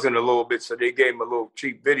was buzzing a little bit, so they gave them a little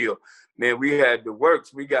cheap video. Man, we had the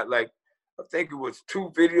works. We got like I think it was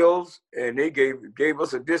 2 videos, and they gave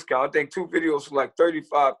us a discount. I think 2 videos for like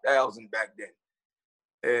 $35,000 back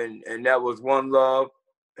then, and that was One Love,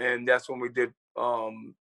 and that's when we did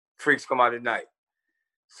Freaks Come Out at Night.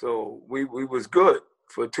 So we was good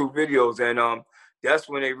for 2 videos, and that's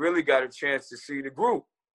when they really got a chance to see the group.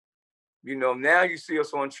 You know, now you see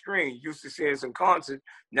us on screen. You used to see us in concert.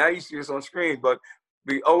 Now you see us on screen, but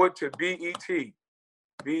we owe it to BET.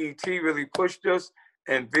 BET really pushed us,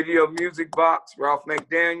 and Video Music Box, Ralph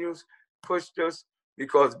McDaniels, pushed us,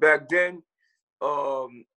 because back then,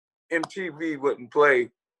 MTV wouldn't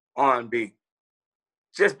play R&B.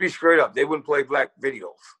 Just be straight up. They wouldn't play black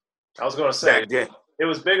videos. I was going to say, back then. It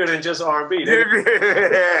was bigger than just R&B.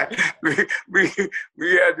 Yeah.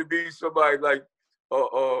 we had to be somebody like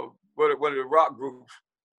one of the rock groups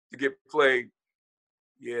to get played.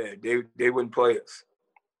 Yeah, they wouldn't play us.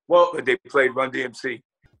 Well, but they played Run DMC.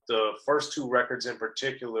 The first 2 records in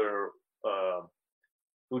particular,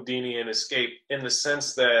 Whodini and Escape, in the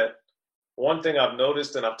sense that one thing I've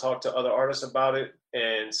noticed, and I've talked to other artists about it,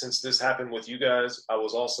 and since this happened with you guys, I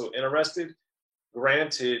was also interested.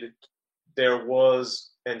 Granted, there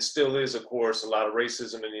was and still is, of course, a lot of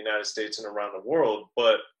racism in the United States and around the world,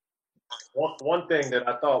 but one thing that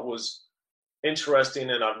I thought was interesting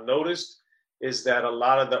and I've noticed is that a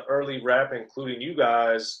lot of the early rap, including you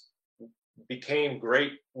guys, became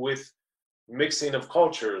great with mixing of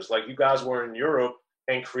cultures. Like you guys were in Europe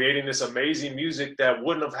and creating this amazing music that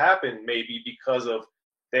wouldn't have happened maybe because of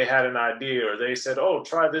they had an idea or they said, oh,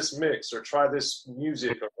 try this mix or try this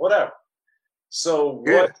music or whatever. So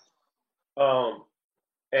what,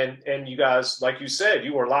 and you guys, like you said,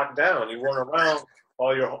 you were locked down. You weren't around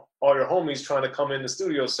all your homies trying to come in the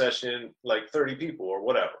studio session, like 30 people or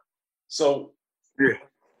whatever. So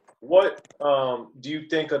what do you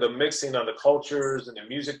think of the mixing of the cultures and the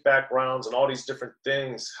music backgrounds and all these different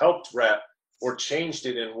things helped rap or changed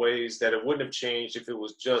it in ways that it wouldn't have changed if it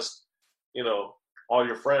was just, you know, all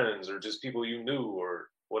your friends or just people you knew or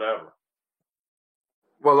whatever?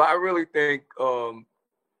 Well, I really think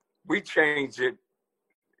we changed it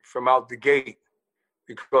from out the gate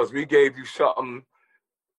because we gave you something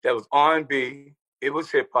that was R&B, it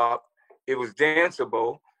was hip hop, it was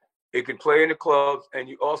danceable, it could play in the clubs, and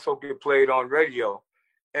you also could play it on radio.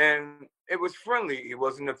 And it was friendly. It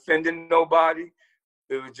wasn't offending nobody.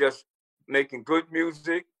 It was just making good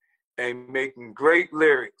music and making great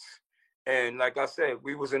lyrics. And like I said,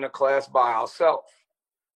 we was in a class by ourselves.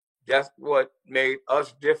 That's what made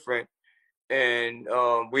us different. And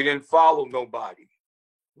we didn't follow nobody.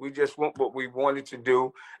 We just went what we wanted to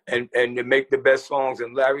do and to make the best songs.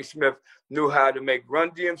 And Larry Smith knew how to make Run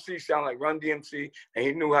DMC sound like Run DMC, and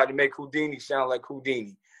he knew how to make Whodini sound like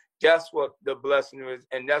Whodini. That's what the blessing is,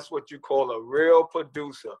 and that's what you call a real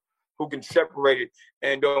producer who can separate it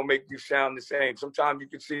and don't make you sound the same. Sometimes you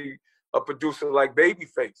can see a producer like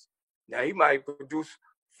Babyface. Now, he might produce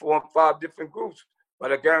 4 or 5 different groups,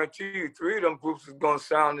 but I guarantee you 3 of them groups is going to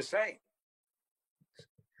sound the same.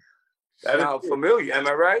 That sounds familiar, am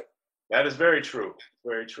I right? That is very true.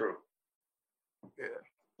 Very true. Yeah.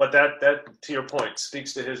 But that to your point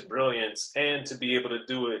speaks to his brilliance and to be able to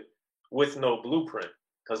do it with no blueprint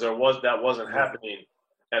because that wasn't happening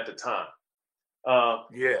at the time.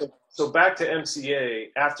 So back to MCA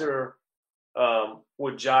after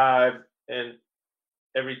with Jive and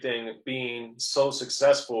everything being so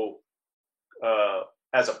successful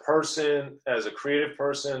as a person, as a creative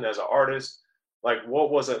person, as an artist, like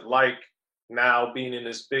what was it like now being in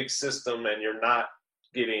this big system and you're not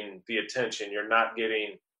getting the attention, you're not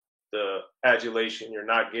getting the adulation, you're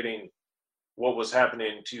not getting what was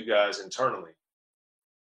happening to you guys internally?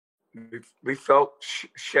 We felt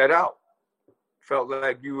shut out. Felt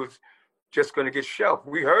like you was just going to get shelved.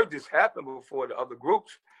 We heard this happen before to other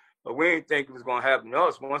groups, but we didn't think it was going to happen to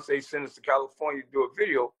us. Once they sent us to California to do a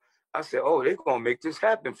video, I said, oh, they're going to make this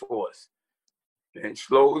happen for us. And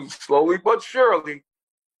slowly but surely,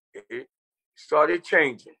 it started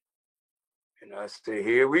changing. And I said,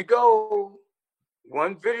 here we go.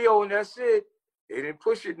 1 video and that's it. They didn't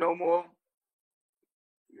push it no more.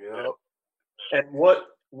 Yeah. And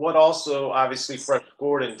what also, obviously, Fresh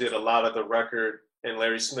Gordon did a lot of the record and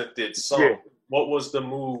Larry Smith did some. Yeah. What was the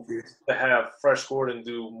move to have Fresh Gordon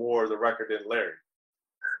do more of the record than Larry?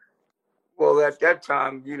 Well, at that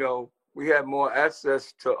time, you know, we had more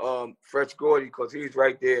access to Fresh Gordy because he's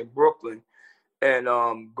right there in Brooklyn. And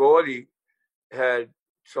Gordy had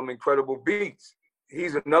some incredible beats.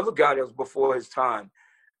 He's another guy that was before his time.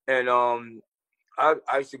 And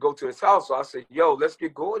I used to go to his house. So I said, yo, let's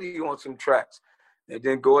get Gordy on some tracks. And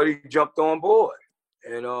then Gordy jumped on board.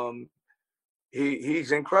 And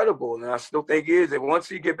he's incredible, and I still think he is. And once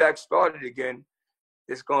he get back started again,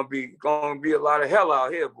 it's gonna be a lot of hell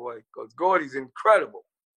out here, boy. Because Gordy's incredible.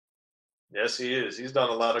 Yes, he is. He's done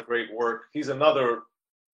a lot of great work. He's another,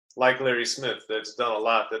 like Larry Smith, that's done a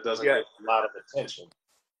lot that doesn't get a lot of attention.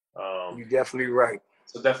 You're definitely right.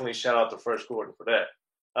 So definitely shout out to Fresh Gordon for that.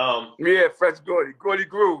 Yeah, Fresh Gordy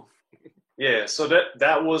Groove. Yeah, so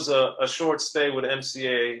that was a short stay with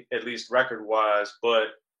MCA, at least record-wise, but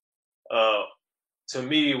to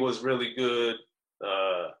me it was really good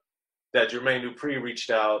that Jermaine Dupri reached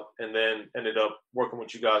out and then ended up working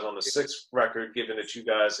with you guys on the 6th record, given that you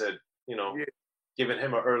guys had, given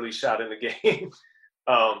him an early shot in the game.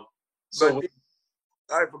 Sorry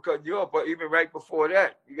for cutting you off, but even right before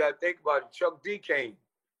that, you got to think about it. Chuck D came.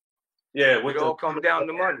 Yeah, it all come down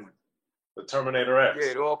to money. The Terminator X.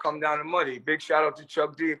 Yeah, it all come down to money. Big shout out to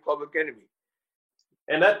Chuck D, Public Enemy.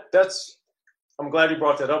 And that's I'm glad you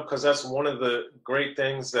brought that up, because that's one of the great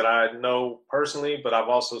things that I know personally, but I've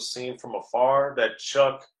also seen from afar, that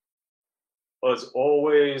Chuck was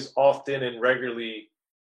always often and regularly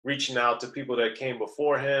reaching out to people that came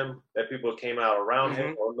before him, that people came out around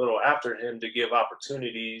him or a little after him, to give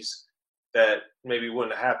opportunities that maybe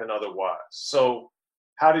wouldn't happen otherwise. So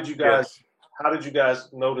how did you guys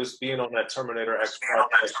notice being on that Terminator X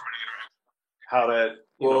project? How that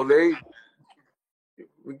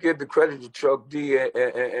we give the credit to Chuck D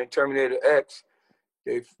and Terminator X.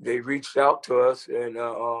 They reached out to us and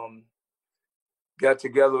got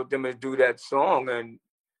together with them to do that song, and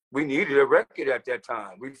we needed a record at that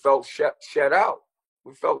time. We felt shut out.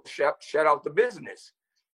 We felt shut out the business.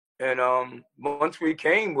 And once we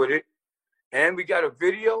came with it, and we got a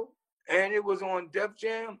video, and it was on Def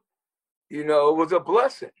Jam, it was a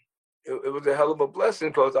blessing. It was a hell of a blessing,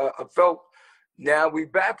 because I felt now we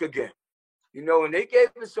back again. And they gave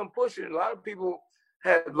us some pushing. A lot of people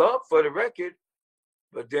had love for the record,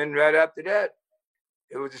 but then right after that,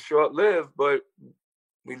 it was short-lived. But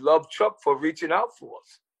we love Chuck for reaching out for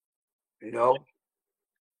us,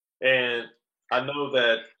 And I know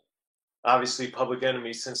that obviously Public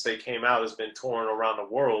Enemy, since they came out, has been touring around the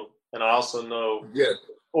world. And I also know,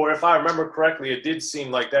 or if I remember correctly, it did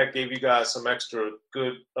seem like that gave you guys some extra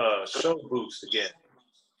good show boost again.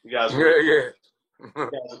 You guys were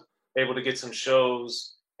able to get some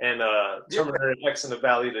shows, and Terminator X in the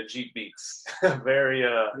Valley of the Jeep Beats. Very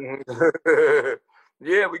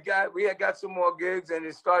we had got some more gigs, and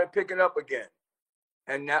it started picking up again.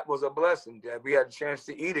 And that was a blessing that we had a chance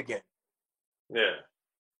to eat again. Yeah.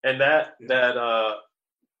 And that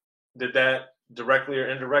did that directly or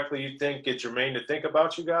indirectly, you think, get Jermaine to think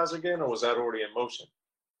about you guys again, or was that already in motion?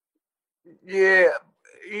 Yeah,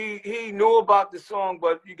 he knew about the song,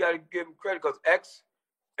 but you got to give him credit, because X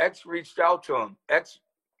reached out to him. X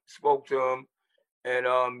spoke to him, and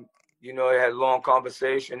they had a long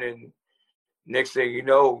conversation, and next thing you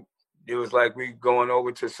know, it was like we going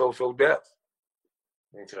over to So Death.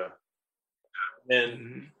 Okay.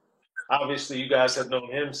 And obviously you guys have known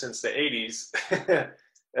him since the 80s.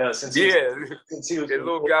 Since he was the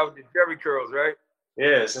little guy with the Jerry curls, right?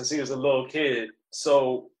 Yeah, since he was a little kid.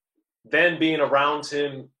 So then being around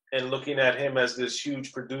him and looking at him as this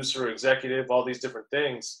huge producer, executive, all these different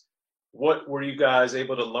things, what were you guys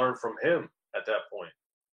able to learn from him at that point?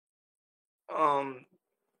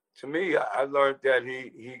 To me, I learned that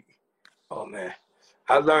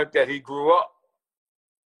I learned that he grew up,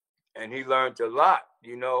 and he learned a lot,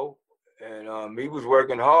 and he was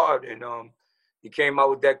working hard, and he came out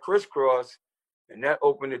with that Crisscross, and that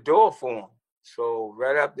opened the door for him. So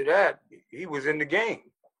right after that, he was in the game.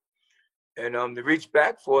 And to reach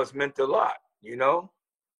back for us meant a lot,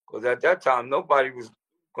 because at that time, nobody was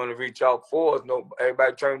going to reach out for us.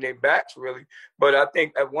 Everybody turned their backs, really. But I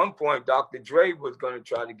think at one point, Dr. Dre was going to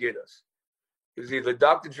try to get us. It was either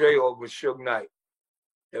Dr. Dre or it was Suge Knight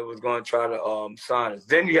that was going to try to sign us.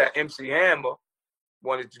 Then you had MC Hammer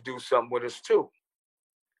wanted to do something with us, too.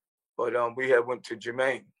 But we had went to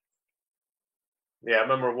Jermaine. Yeah, I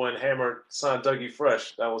remember when Hammer signed Dougie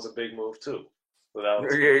Fresh. That was a big move, too. So that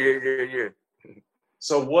was yeah.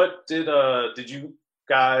 So what did you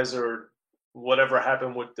guys, or whatever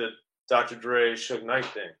happened with the Dr. Dre Suge Knight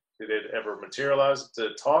thing? Did it ever materialize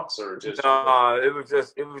to talks, or just? Nah, it was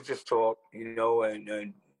just talk, and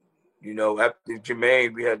after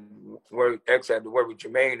Jermaine, we had X had to work with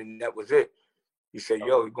Jermaine, and that was it. He said,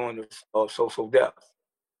 "Yo, we're going to So Death."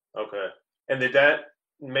 Okay, and did that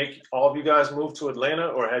make all of you guys move to Atlanta,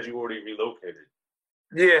 or had you already relocated?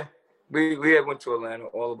 Yeah, we had went to Atlanta,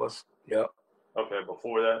 all of us. Yeah. Okay,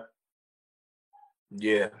 before that?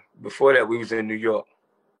 Yeah, before that we was in New York.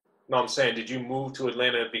 No, I'm saying, did you move to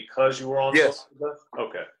Atlanta because you were on? Yes.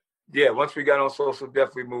 Okay. Yeah, once we got on social,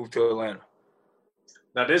 definitely moved to Atlanta.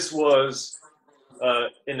 Now, this was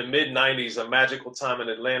in the mid-'90s, a magical time in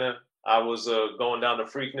Atlanta. I was going down to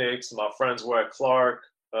Freakniks. My friends were at Clark.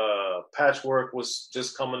 Patchwork was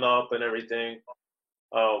just coming up and everything.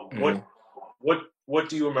 Mm-hmm. What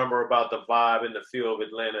do you remember about the vibe and the feel of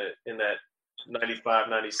Atlanta in that 95,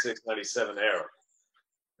 96, 97 era?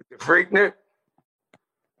 The Freaknik?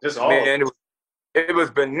 Just all of Man, it was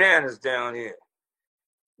bananas down here.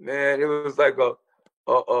 Man, it was like a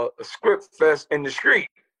script fest in the street.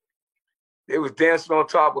 They was dancing on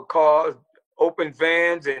top of cars, open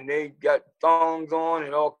vans, and they got thongs on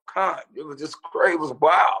and all kinds. It was just crazy. It was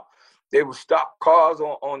wild. They would stop cars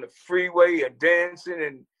on the freeway and dancing,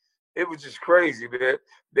 and it was just crazy, man.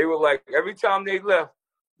 They were like, every time they left,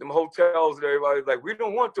 them hotels and everybody was like, we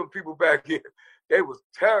don't want them people back here. They was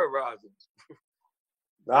terrorizing.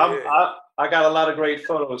 Yeah. I got a lot of great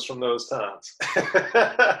photos from those times.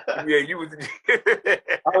 Yeah, you was.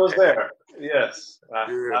 I was there. Yes, I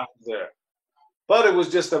was there. But it was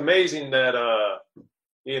just amazing that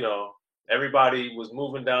everybody was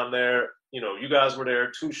moving down there. You guys were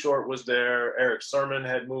there. Too Short was there. Eric Sermon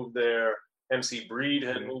had moved there. MC Breed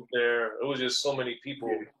had moved there. It was just so many people.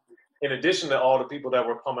 Yeah. In addition to all the people that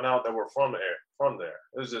were coming out that were from there.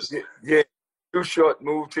 It was just Too Short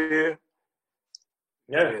moved here.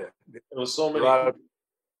 Yeah. It was so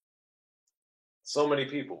many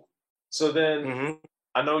people. So then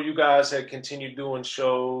I know you guys had continued doing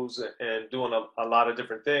shows and doing a lot of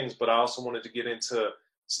different things, but I also wanted to get into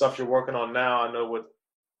stuff you're working on now. I know with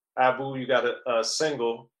Abu, you got a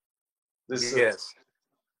single. This is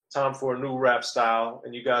Time for a New Rap Style,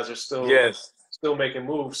 and you guys are still making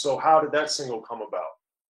moves. So how did that single come about?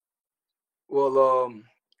 Well,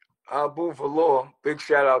 Abu Valor, big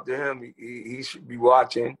shout out to him. He should be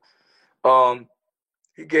watching.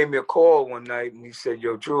 He gave me a call one night and he said,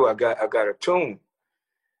 "Yo, Drew, I got a tune,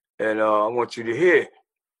 and I want you to hear it."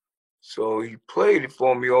 So he played it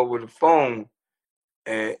for me over the phone,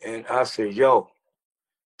 and I said, "Yo,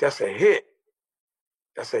 that's a hit.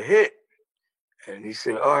 That's a hit." And he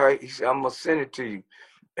said, "All right." He said, "I'm gonna send it to you."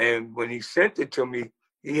 And when he sent it to me,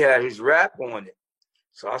 he had his rap on it.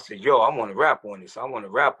 So I said, "Yo, I want to rap on this. I want to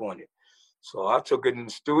rap on it." So I took it in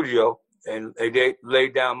the studio and they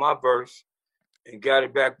laid down my verse and got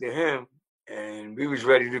it back to him, and we was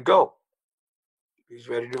ready to go. He was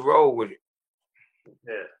ready to roll with it.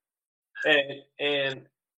 Yeah. And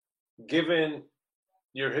given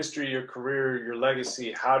your history, your career, your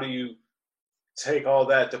legacy, how do you take all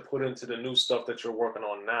that to put into the new stuff that you're working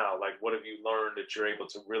on now? Like, what have you learned that you're able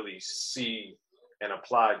to really see and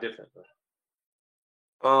apply differently?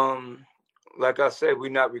 Like I said, we're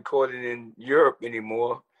not recording in Europe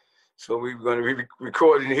anymore. So we're going to be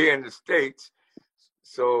recording here in the States.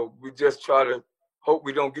 So we just try to hope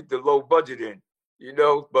we don't get the low budget in,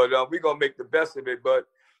 but we're going to make the best of it. But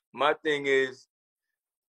my thing is,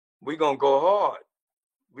 we're going to go hard.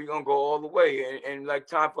 We're going to go all the way. And like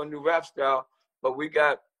Time for a New Rap Style, but we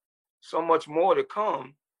got so much more to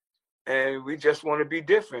come. And we just want to be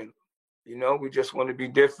different. We just want to be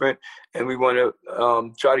different, and we want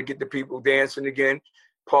to try to get the people dancing again,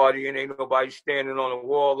 partying. Ain't nobody standing on a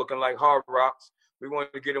wall looking like hard rocks. We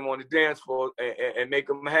want to get them on the dance floor and make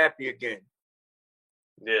them happy again.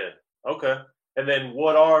 Yeah. Okay. And then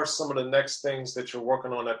what are some of the next things that you're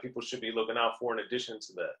working on that people should be looking out for in addition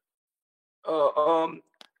to that?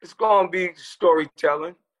 It's going to be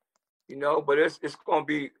storytelling, but it's going to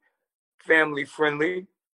be family friendly.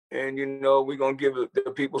 And, we're going to give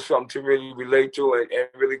the people something to really relate to and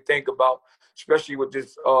really think about, especially with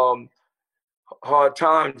this hard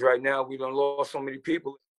times right now. We done lost so many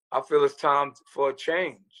people. I feel it's time for a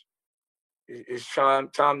change. It's time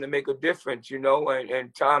to make a difference,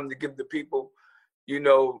 and time to give the people,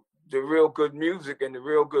 the real good music and the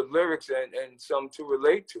real good lyrics and something to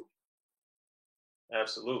relate to.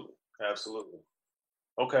 Absolutely. Absolutely.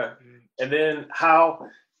 Okay. And then how...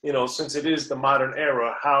 since it is the modern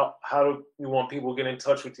era, how do you want people to get in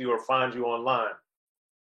touch with you or find you online?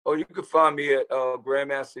 Oh, you can find me at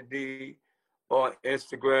Grandmaster D on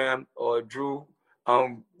Instagram, or Drew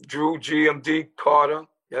GMD Carter.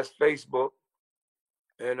 That's Facebook,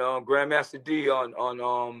 and Grandmaster D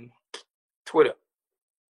on Twitter.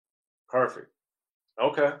 Perfect.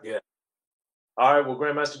 Okay. Yeah. All right. Well,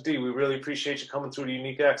 Grandmaster D, we really appreciate you coming through the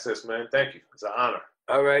Unique Access, man. Thank you. It's an honor.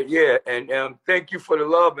 All right, yeah, and thank you for the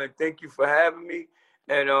love, and thank you for having me.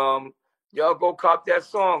 And y'all go cop that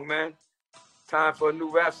song, man. Time for a New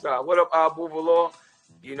Rap Style. What up, Abu Valor?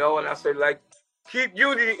 And I say, keep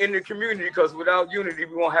unity in the community, because without unity,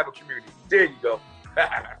 we won't have a community. There you go.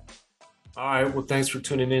 All right. Well, thanks for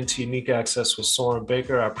tuning in to Unique Access with Soren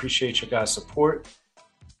Baker. I appreciate your guys' support.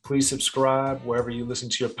 Please subscribe wherever you listen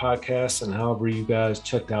to your podcasts and however you guys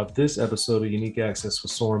checked out this episode of Unique Access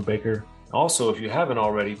with Soren Baker. Also, if you haven't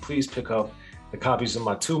already, please pick up the copies of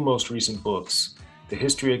my two most recent books, The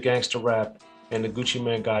History of Gangster Rap and The Gucci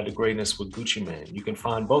Mane Guide to Greatness with Gucci Mane. You can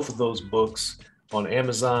find both of those books on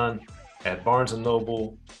Amazon, at Barnes &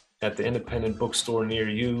 Noble, at the independent bookstore near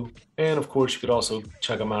you. And of course, you could also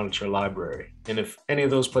check them out at your library. And if any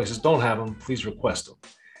of those places don't have them, please request them.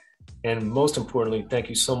 And most importantly, thank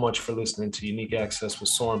you so much for listening to Unique Access with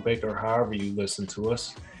Soren Baker, however you listen to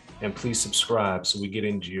us. And please subscribe so we get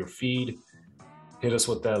into your feed. Hit us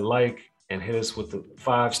with that like and hit us with the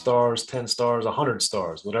 5 stars, 10 stars, 100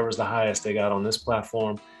 stars, whatever's the highest they got on this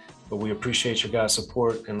platform. But we appreciate your guys'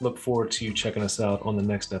 support and look forward to you checking us out on the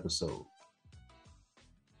next episode.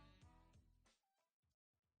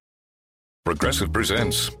 Progressive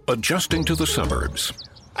presents Adjusting to the Suburbs.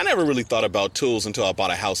 I never really thought about tools until I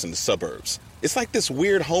bought a house in the suburbs. It's like this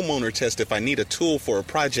weird homeowner test if I need a tool for a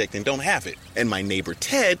project and don't have it. And my neighbor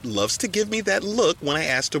Ted loves to give me that look when I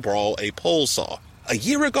ask to borrow a pole saw. A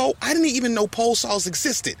year ago, I didn't even know pole saws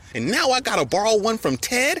existed. And now I gotta borrow one from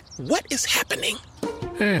Ted? What is happening?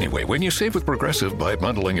 Anyway, when you save with Progressive by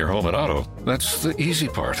bundling your home and auto, that's the easy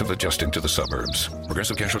part of adjusting to the suburbs.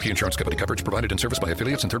 Progressive Casualty Insurance Company coverage provided in service by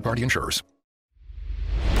affiliates and third-party insurers.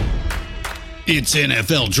 It's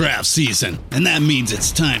NFL draft season, and that means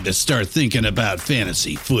it's time to start thinking about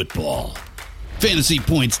fantasy football.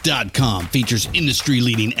 FantasyPoints.com features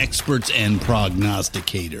industry-leading experts and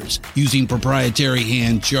prognosticators using proprietary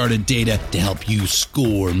hand-charted data to help you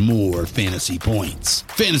score more fantasy points.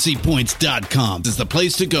 FantasyPoints.com is the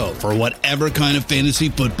place to go for whatever kind of fantasy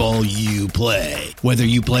football you play. Whether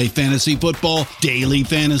you play fantasy football, daily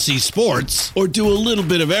fantasy sports, or do a little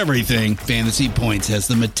bit of everything, Fantasy Points has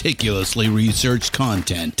the meticulously researched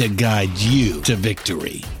content to guide you to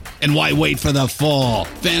victory. And why wait for the fall?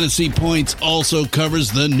 Fantasy Points also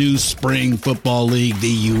covers the new spring football league,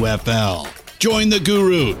 the UFL. Join the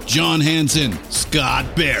guru, John Hansen,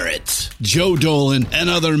 Scott Barrett, Joe Dolan, and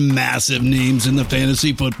other massive names in the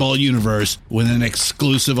fantasy football universe with an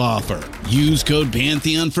exclusive offer. Use code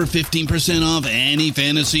Pantheon for 15% off any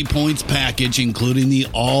Fantasy Points package, including the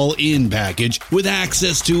all-in package, with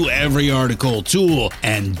access to every article, tool,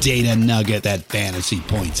 and data nugget that Fantasy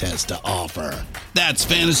Points has to offer. That's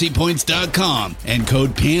FantasyPoints.com and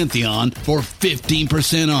code Pantheon for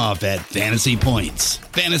 15% off at Fantasy Points.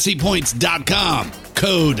 FantasyPoints.com,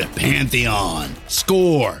 code Pantheon.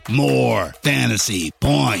 Score more fantasy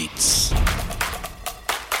points.